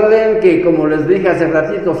 Recuerden que, como les dije hace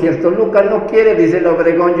ratito, si el Toluca no quiere, dice el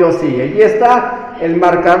Obregón, yo sí. Ahí está el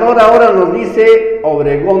marcador, ahora nos dice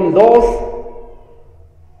Obregón 2,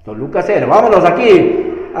 Toluca 0. Vámonos aquí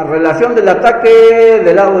a relación del ataque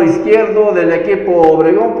del lado izquierdo del equipo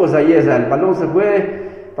Obregón. Pues ahí está, el balón se fue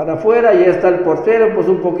para afuera, y está el portero, pues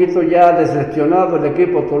un poquito ya decepcionado el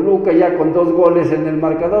equipo Toluca, ya con 2 goles en el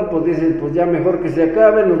marcador, pues dicen, pues ya mejor que se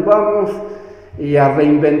acabe, nos vamos y a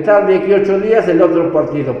reinventar de aquí 8 días el otro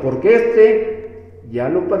partido, porque ya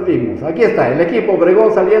lo perdimos. Aquí está el equipo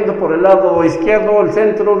Obregón saliendo por el lado izquierdo, el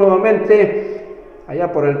centro nuevamente, allá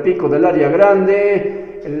por el pico del área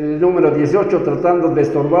grande, el número 18 tratando de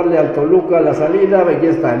estorbarle al Toluca la salida. Aquí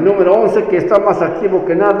está el número 11 que está más activo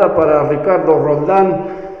que nada para Ricardo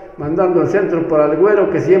Roldán, mandando el centro para el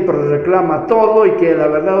Güero, que siempre reclama todo y que la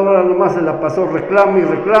verdad ahora nomás se la pasó reclama y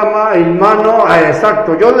reclama, en mano,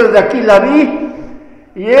 exacto, yo desde aquí la vi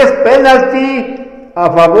y es penalti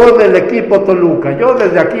a favor del equipo Toluca. Yo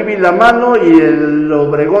desde aquí vi la mano y el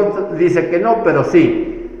Obregón dice que no, pero sí.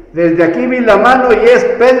 Desde aquí vi la mano y es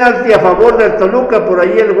penalti a favor del Toluca. Por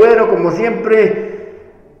ahí el Güero, como siempre,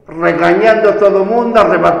 regañando a todo mundo,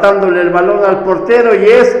 arrebatándole el balón al portero, y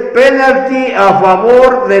es penalti a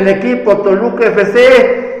favor del equipo Toluca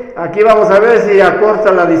F.C. Aquí vamos a ver si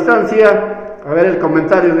acorta la distancia. A ver el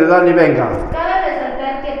comentario de Dany, venga. Cabe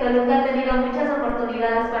resaltar que Toluca ha tenido muchas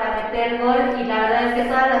oportunidades para meter gol y la verdad es que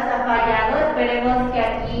todas las ha fallado. Esperemos que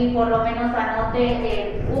aquí por lo menos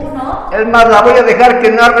anote uno. Es más, la voy a dejar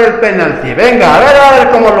que narre el penalti. Venga, a ver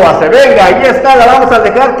cómo lo hace. Venga, ahí está, la vamos a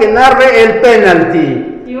dejar que narre el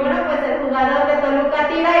penalti. Y bueno, pues el jugador de Toluca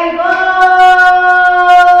tira y ¡gol!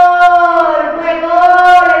 ¡Fue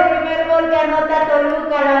gol! El primer gol que anota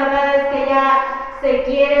Toluca. La verdad es que ya se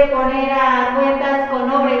quiere poner a cuentas con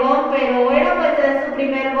Obregón, pero bueno, pues es su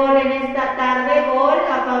primer gol en esta tarde. Gol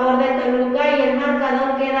a favor de Toluca y el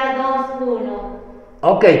marcador queda 2-1.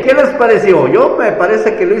 Ok, ¿qué les pareció? Yo me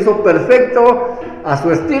parece que lo hizo perfecto a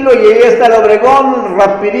su estilo, y ahí está el Obregón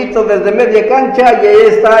rapidito desde media cancha, y ahí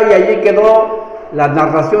está, y allí quedó la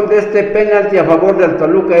narración de este penalti a favor del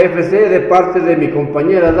Toluca FC de parte de mi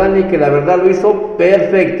compañera Dany, que la verdad lo hizo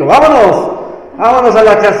perfecto. Vámonos a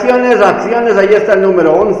las acciones, ahí está el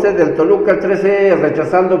número 11 del Toluca, el 13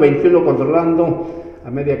 rechazando, 21 controlando a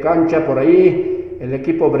media cancha. Por ahí el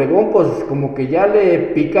equipo Obregón, pues como que ya le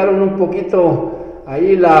picaron un poquito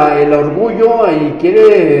ahí el orgullo y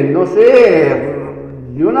quiere, no sé,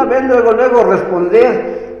 de una vez luego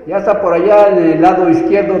responder. Ya está por allá en el lado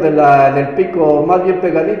izquierdo del pico, más bien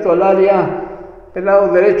pegadito al área, el lado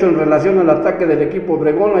derecho en relación al ataque del equipo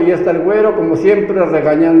Obregón. Ahí está el Güero, como siempre,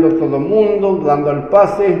 regañando a todo mundo, dando el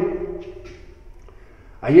pase.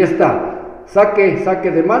 Ahí está,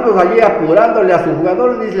 saque de manos, allí apurándole a su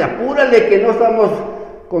jugador, dice, apúrale que no estamos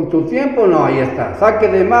con tu tiempo. No, ahí está, saque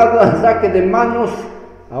de manos,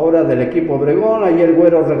 ahora del equipo Obregón. Ahí el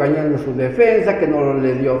Güero regañando su defensa, que no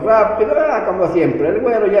le dio rápido, como siempre, el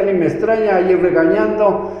Güero ya ni me extraña, ahí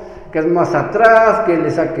regañando, que es más atrás, que le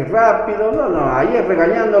saque rápido, ahí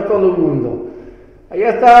regañando a todo el mundo. Ahí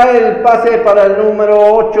está el pase para el número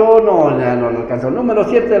 8, no alcanzó, el número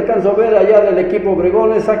 7 alcanzo a ver allá del equipo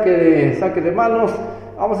Obregón, saque de manos.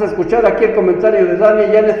 Vamos a escuchar aquí el comentario de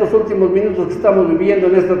Dany ya en estos últimos minutos que estamos viviendo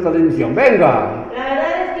en esta transmisión. ¡Venga! La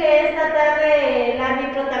verdad es que esta tarde el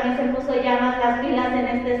árbitro también se puso ya más las pilas en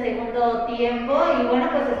este segundo tiempo y bueno,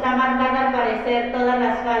 pues está marcando al parecer todas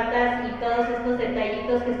las faltas y todos estos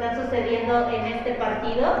detallitos que están sucediendo en este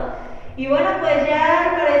partido. Y bueno, pues ya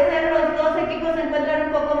al parecer los dos equipos se encuentran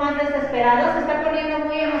un poco más desesperados, se está poniendo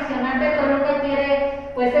muy emocionante. Toluca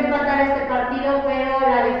quiere pues empatar este partido, pero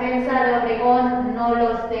la defensa de Obregón no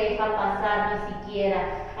los deja pasar ni siquiera.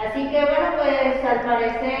 Así que bueno, pues al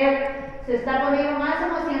parecer se está poniendo más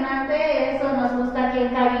emocionante. Eso nos gusta aquí en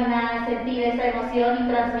cabina, sentir esa emoción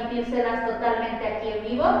y transmitírselas totalmente aquí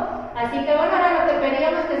en vivo. Así que bueno, era lo que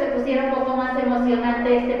queríamos, que se pusiera un poco más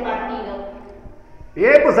emocionante este partido.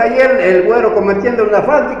 Bien, pues ahí el Güero cometiendo una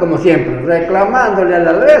falta y como siempre, reclamándole a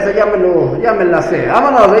la reza, ya me la sé.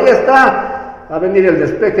 Vámonos, ahí está, va a venir el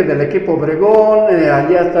despeje del equipo Obregón,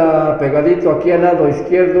 allá está pegadito aquí al lado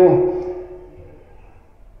izquierdo.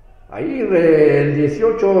 Ahí el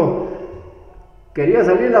 18 quería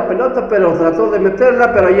salir la pelota, pero trató de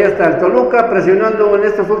meterla, pero ahí está el Toluca presionando en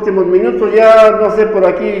estos últimos minutos. Ya no sé por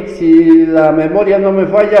aquí, si la memoria no me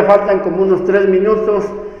falla, faltan como unos 3 minutos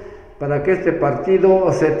para que este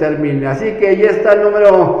partido se termine. Así que ya está el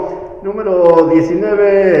número número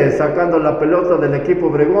 19 sacando la pelota del equipo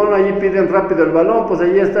Obregón. Allí piden rápido el balón, pues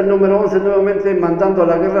allí está el número 11 nuevamente mandando a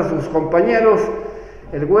la guerra a sus compañeros.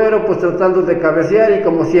 El güero pues tratando de cabecear y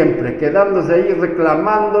como siempre quedándose ahí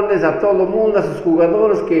reclamándoles a todo mundo, a sus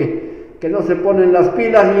jugadores que no se ponen las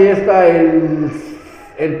pilas. Y está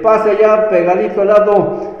el pase ya pegadito al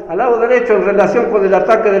lado derecho en relación con el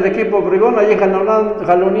ataque del equipo Obregón, allí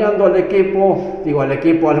jaloneando al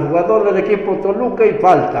jugador del equipo Toluca, y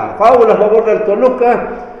foul a favor del Toluca.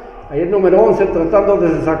 Ahí el número 11 tratando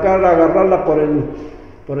de agarrarla por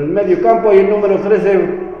el medio campo, y el número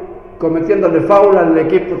 13 cometiéndole foul al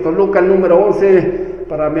equipo Toluca. El número 11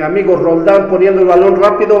 para mi amigo Roldán poniendo el balón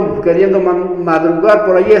rápido, queriendo madrugar.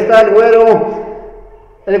 Por ahí está el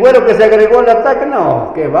güero que se agregó al ataque.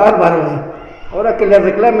 No, qué bárbaro. Ahora que le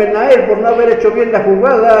reclamen a él por no haber hecho bien la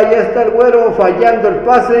jugada. Ahí está el güero fallando el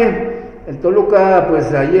pase. El Toluca,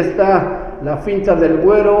 pues ahí está la finta del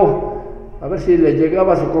güero, a ver si le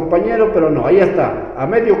llegaba a su compañero, pero no, ahí está. A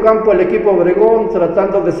medio campo el equipo Obregón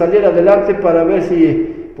tratando de salir adelante para ver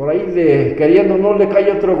si por ahí queriendo no le cae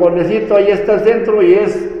otro golecito. Ahí está el centro y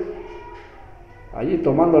es allí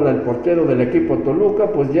tomándola el portero del equipo Toluca.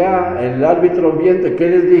 Pues ya el árbitro viendo, que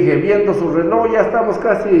les dije, viendo su reloj, ya estamos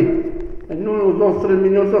casi en unos 2-3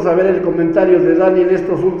 minutos a ver el comentario de Dany en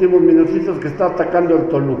estos últimos minutitos que está atacando el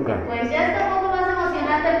Toluca. Pues ya está un poco más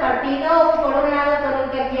emocionante el partido. Por un lado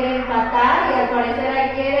Toluca quiere empatar y al parecer ahí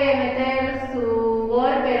quiere meter su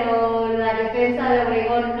gol, pero la defensa de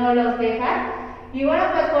Obregón no los deja. Y bueno,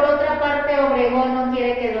 pues por otra parte Obregón no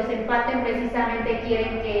quiere que los empaten, precisamente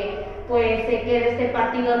quieren que pues se quede este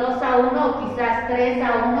partido 2-1 o quizás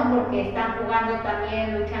 3-1, porque están jugando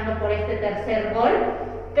también, luchando por este tercer gol.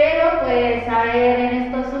 Pero pues a ver, en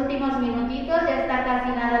estos últimos minutitos ya está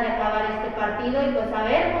casi nada de acabar este partido, y pues a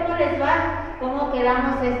ver cómo les va, cómo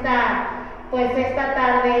quedamos esta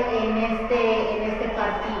tarde en este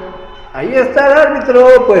partido. Ahí está el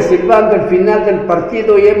árbitro pues silbando el final del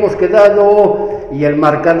partido, y hemos quedado, y el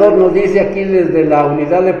marcador nos dice aquí desde la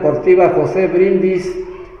unidad deportiva José Brindis,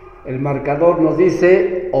 el marcador nos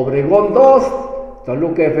dice Obregón 2,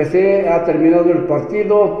 Toluca F.C. ha terminado el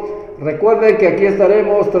partido. Recuerden que aquí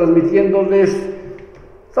estaremos transmitiéndoles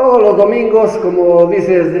todos los domingos, como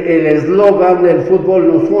dice el eslogan, el fútbol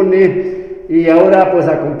nos une, y ahora pues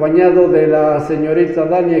acompañado de la señorita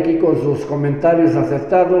Dany aquí con sus comentarios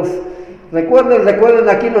acertados. Recuerden,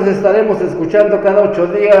 aquí nos estaremos escuchando cada 8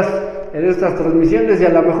 días en estas transmisiones, y a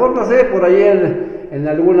lo mejor, no sé, por ahí en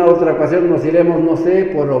alguna otra ocasión nos iremos, no sé,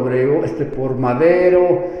 por Obregón, por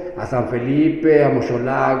Madero, a San Felipe, a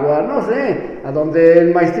Mocholagua, no sé, a donde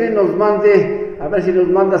el maestrín nos mande, a ver si nos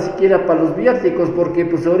manda siquiera para los viáticos, porque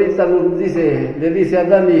pues ahorita le dice a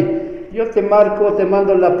Dany, yo te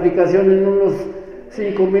mando la aplicación en unos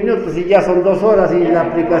 5 minutos, y ya son 2 horas y la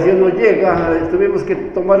aplicación no llega, tuvimos que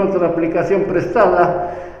tomar otra aplicación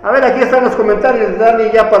prestada. A ver, aquí están los comentarios de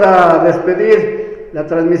Dany ya para despedir la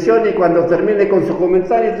transmisión, y cuando termine con su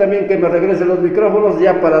comentario también que me regrese los micrófonos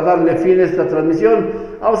ya para darle fin a esta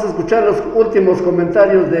transmisión. Vamos a escuchar los últimos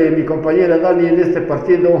comentarios de mi compañera Dany en este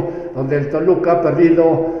partido donde el Toluca ha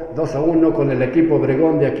perdido 2-1 con el equipo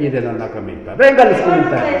Obregón de aquí de la Nacamilpa. Venga los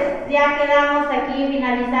comentarios. Pues ya quedamos aquí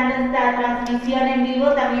finalizando esta transmisión en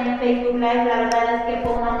vivo, también en Facebook Live. La verdad es que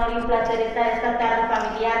fue un honor y un placer estar esta tarde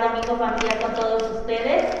familiar, domingo familiar con todos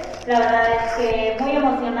ustedes. La verdad es que muy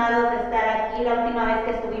emocionados de estar aquí. La última vez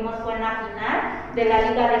que estuvimos fue en la final de la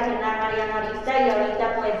Liga Regional Mariano Arista, y ahorita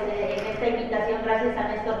pues en esta invitación, gracias a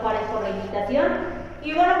Néstor Juárez por la invitación.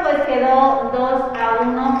 Y bueno, pues quedó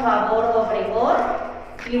 2-1 favor Obregón,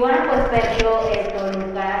 y bueno, pues perdió el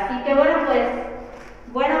Toluca. Así que bueno,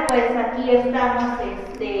 pues aquí estamos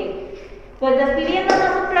pues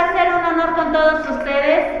despidiéndonos. Un placer, un honor con todos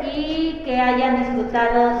ustedes, y que hayan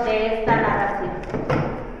disfrutado de esta narración.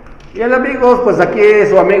 Bien amigos, pues aquí es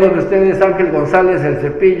su amigo de ustedes, Ángel González, el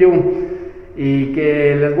Cepillo, y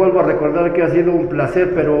que les vuelvo a recordar que ha sido un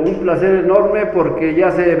placer, pero un placer enorme, porque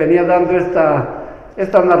ya se venía dando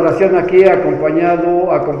esta narración aquí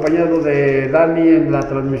acompañado de Dany en la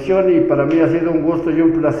transmisión, y para mí ha sido un gusto y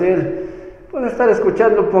un placer pues estar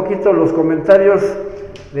escuchando un poquito los comentarios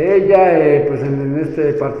de ella, pues en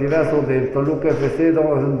este partidazo del Toluca F.C.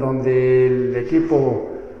 donde el equipo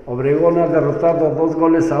Obregón ha derrotado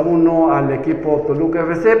 2-1 al equipo Toluca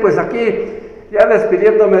F.C. Pues aquí, ya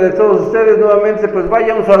despidiéndome de todos ustedes nuevamente, pues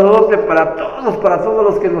vaya un saludote para todos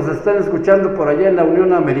los que nos están escuchando por allá en la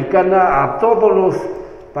Unión Americana, a todos los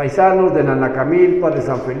paisanos de Nanacamilpa, de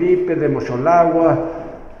San Felipe, de Mocholagua,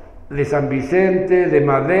 de San Vicente, de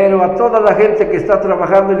Madero, a toda la gente que está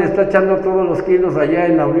trabajando y le está echando todos los kilos allá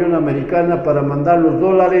en la Unión Americana para mandar los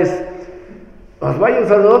dólares Os vaya un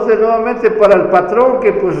saludote nuevamente para el patrón,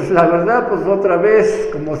 que pues la verdad, pues otra vez,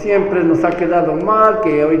 como siempre, nos ha quedado mal,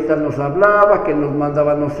 que ahorita nos hablaba, que nos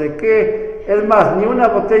mandaba no sé qué. Es más, ni una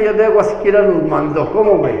botella de agua siquiera nos mandó,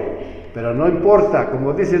 ¿cómo ve? Pero no importa,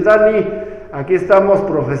 como dice Dany, aquí estamos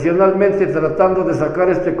profesionalmente tratando de sacar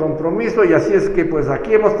este compromiso, y así es que pues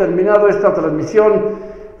aquí hemos terminado esta transmisión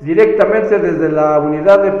directamente desde la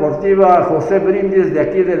unidad deportiva José Brindis de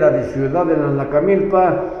aquí de la ciudad de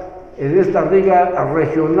Nanacamilpa, en esta liga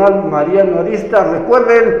regional Mariano Arista.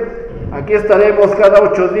 Recuerden, aquí estaremos cada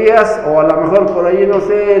 8 días, o a lo mejor por ahí, no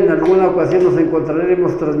sé, en alguna ocasión nos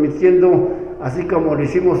encontraremos transmitiendo, así como lo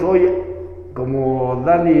hicimos hoy, como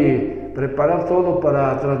Dany preparó todo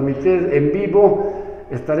para transmitir en vivo.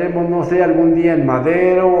 Estaremos, no sé, algún día en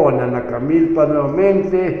Madero, o en Nanacamilpa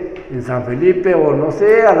nuevamente, en San Felipe, o no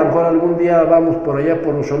sé, a lo mejor algún día vamos por allá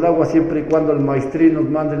por Uxolagua, siempre y cuando el maestrín nos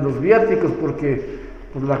mande los viáticos, porque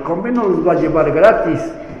pues la combi no nos va a llevar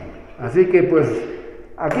gratis. Así que pues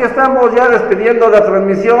aquí estamos ya despidiendo la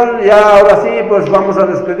transmisión. Ya ahora sí, pues vamos a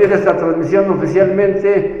despedir esta transmisión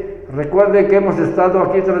oficialmente. Recuerden que hemos estado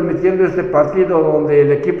aquí transmitiendo este partido donde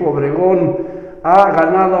el equipo Obregón ha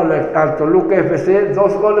ganado al Toluca F.C.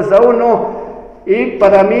 2-1, y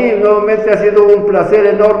para mí nuevamente ha sido un placer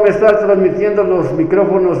enorme estar transmitiendo los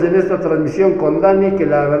micrófonos en esta transmisión con Dany, que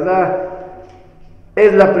la verdad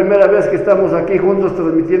es la primera vez que estamos aquí juntos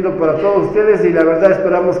transmitiendo para todos ustedes, y la verdad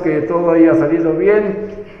esperamos que todo haya salido bien.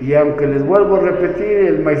 Y aunque les vuelvo a repetir,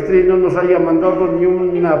 el maestrín no nos haya mandado ni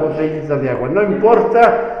una botellita de agua, no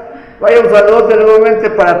importa. Vaya un saludo nuevamente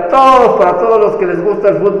para todos los que les gusta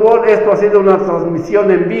el fútbol. Esto ha sido una transmisión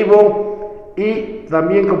en vivo, y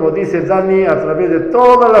también, como dice Dany, a través de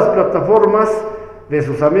todas las plataformas de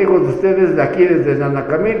sus amigos de ustedes de aquí desde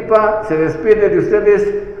Nanacamilpa. Se despide de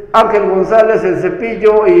ustedes Ángel González, el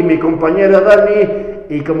Cepillo, y mi compañera Dany.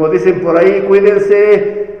 Y como dicen por ahí,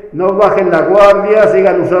 cuídense, no bajen la guardia,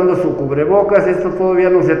 sigan usando su cubrebocas. Esto todavía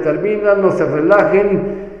no se termina, no se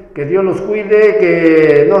relajen. Que Dios los cuide,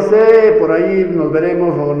 que no sé, por ahí nos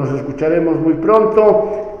veremos o nos escucharemos muy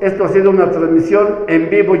pronto. Esto ha sido una transmisión en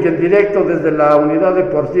vivo y en directo desde la unidad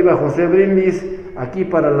deportiva José Brindis, aquí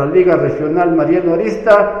para la Liga Regional Mariano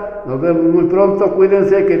Arista. Nos vemos muy pronto,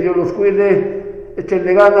 cuídense, que Dios los cuide.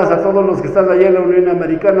 Échenle ganas a todos los que están allá en la Unión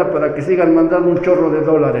Americana para que sigan mandando un chorro de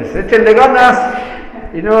dólares. Échenle ganas.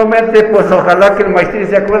 Y nuevamente, pues ojalá que el maestrín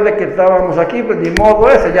se acuerde que estábamos aquí, pues ni modo,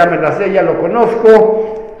 ese ya me la sé, ya lo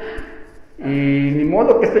conozco. Y ni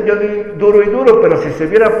modo que esté yo duro, pero si se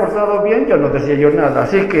hubiera portado bien, yo no decía yo nada.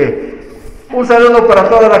 Así que un saludo para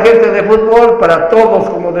toda la gente de fútbol, para todos,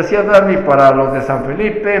 como decía Dany, para los de San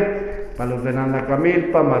Felipe, para los de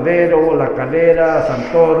Nanacamilpa, Madero, La Calera,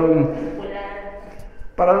 Santorum,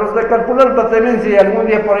 para los de Calpulalpa también. Si algún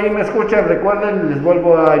día por ahí me escuchan, recuerden, les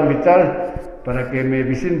vuelvo a invitar para que me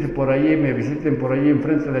visiten por allí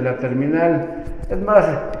enfrente de la terminal. Es más,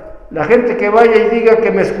 la gente que vaya y diga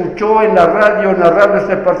que me escuchó en la radio narrando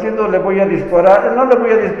este partido, le voy a disparar, no le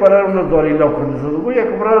voy a disparar unos dorilocos, los voy a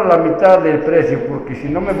cobrar a la mitad del precio, porque si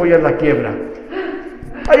no me voy a la quiebra.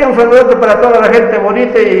 Hay un saludo para toda la gente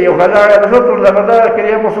bonita, y ojalá, nosotros la verdad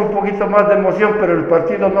queríamos un poquito más de emoción, pero el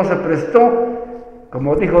partido no se prestó.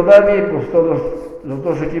 Como dijo Dany, pues todos los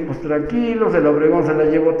dos equipos tranquilos, el Obregón se la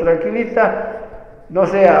llevó tranquilita. No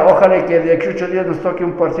sé, ojalá que de aquí a 8 días nos toque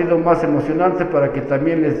un partido más emocionante para que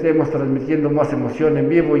también les estemos transmitiendo más emoción en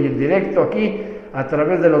vivo y en directo aquí a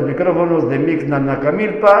través de los micrófonos de Mix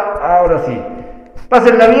Nanacamilpa. Ahora sí,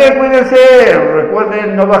 pásenla bien, cuídense,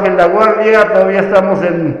 recuerden, no bajen la guardia, todavía estamos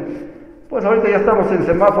pues ahorita ya estamos en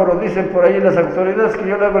semáforo, dicen por ahí las autoridades, que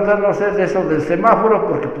yo la verdad no sé de eso del semáforo,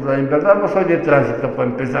 porque pues en verdad no soy de tránsito para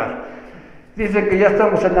empezar. Dicen que ya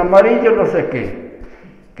estamos en amarillo, no sé qué,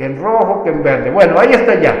 que en rojo, que en verde. Bueno, ahí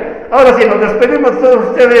está ya. Ahora sí, nos despedimos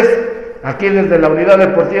todos ustedes aquí desde la unidad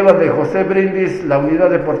deportiva de José Brindis, la unidad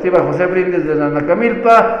deportiva José Brindis de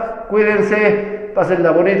Nanacamilpa. Cuídense,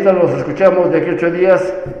 pásenla bonita, los escuchamos de aquí a 8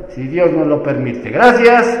 días, si Dios nos lo permite.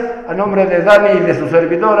 Gracias, a nombre de Dany y de su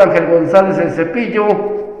servidor Ángel González, el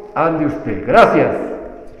Cepillo, ande usted. Gracias.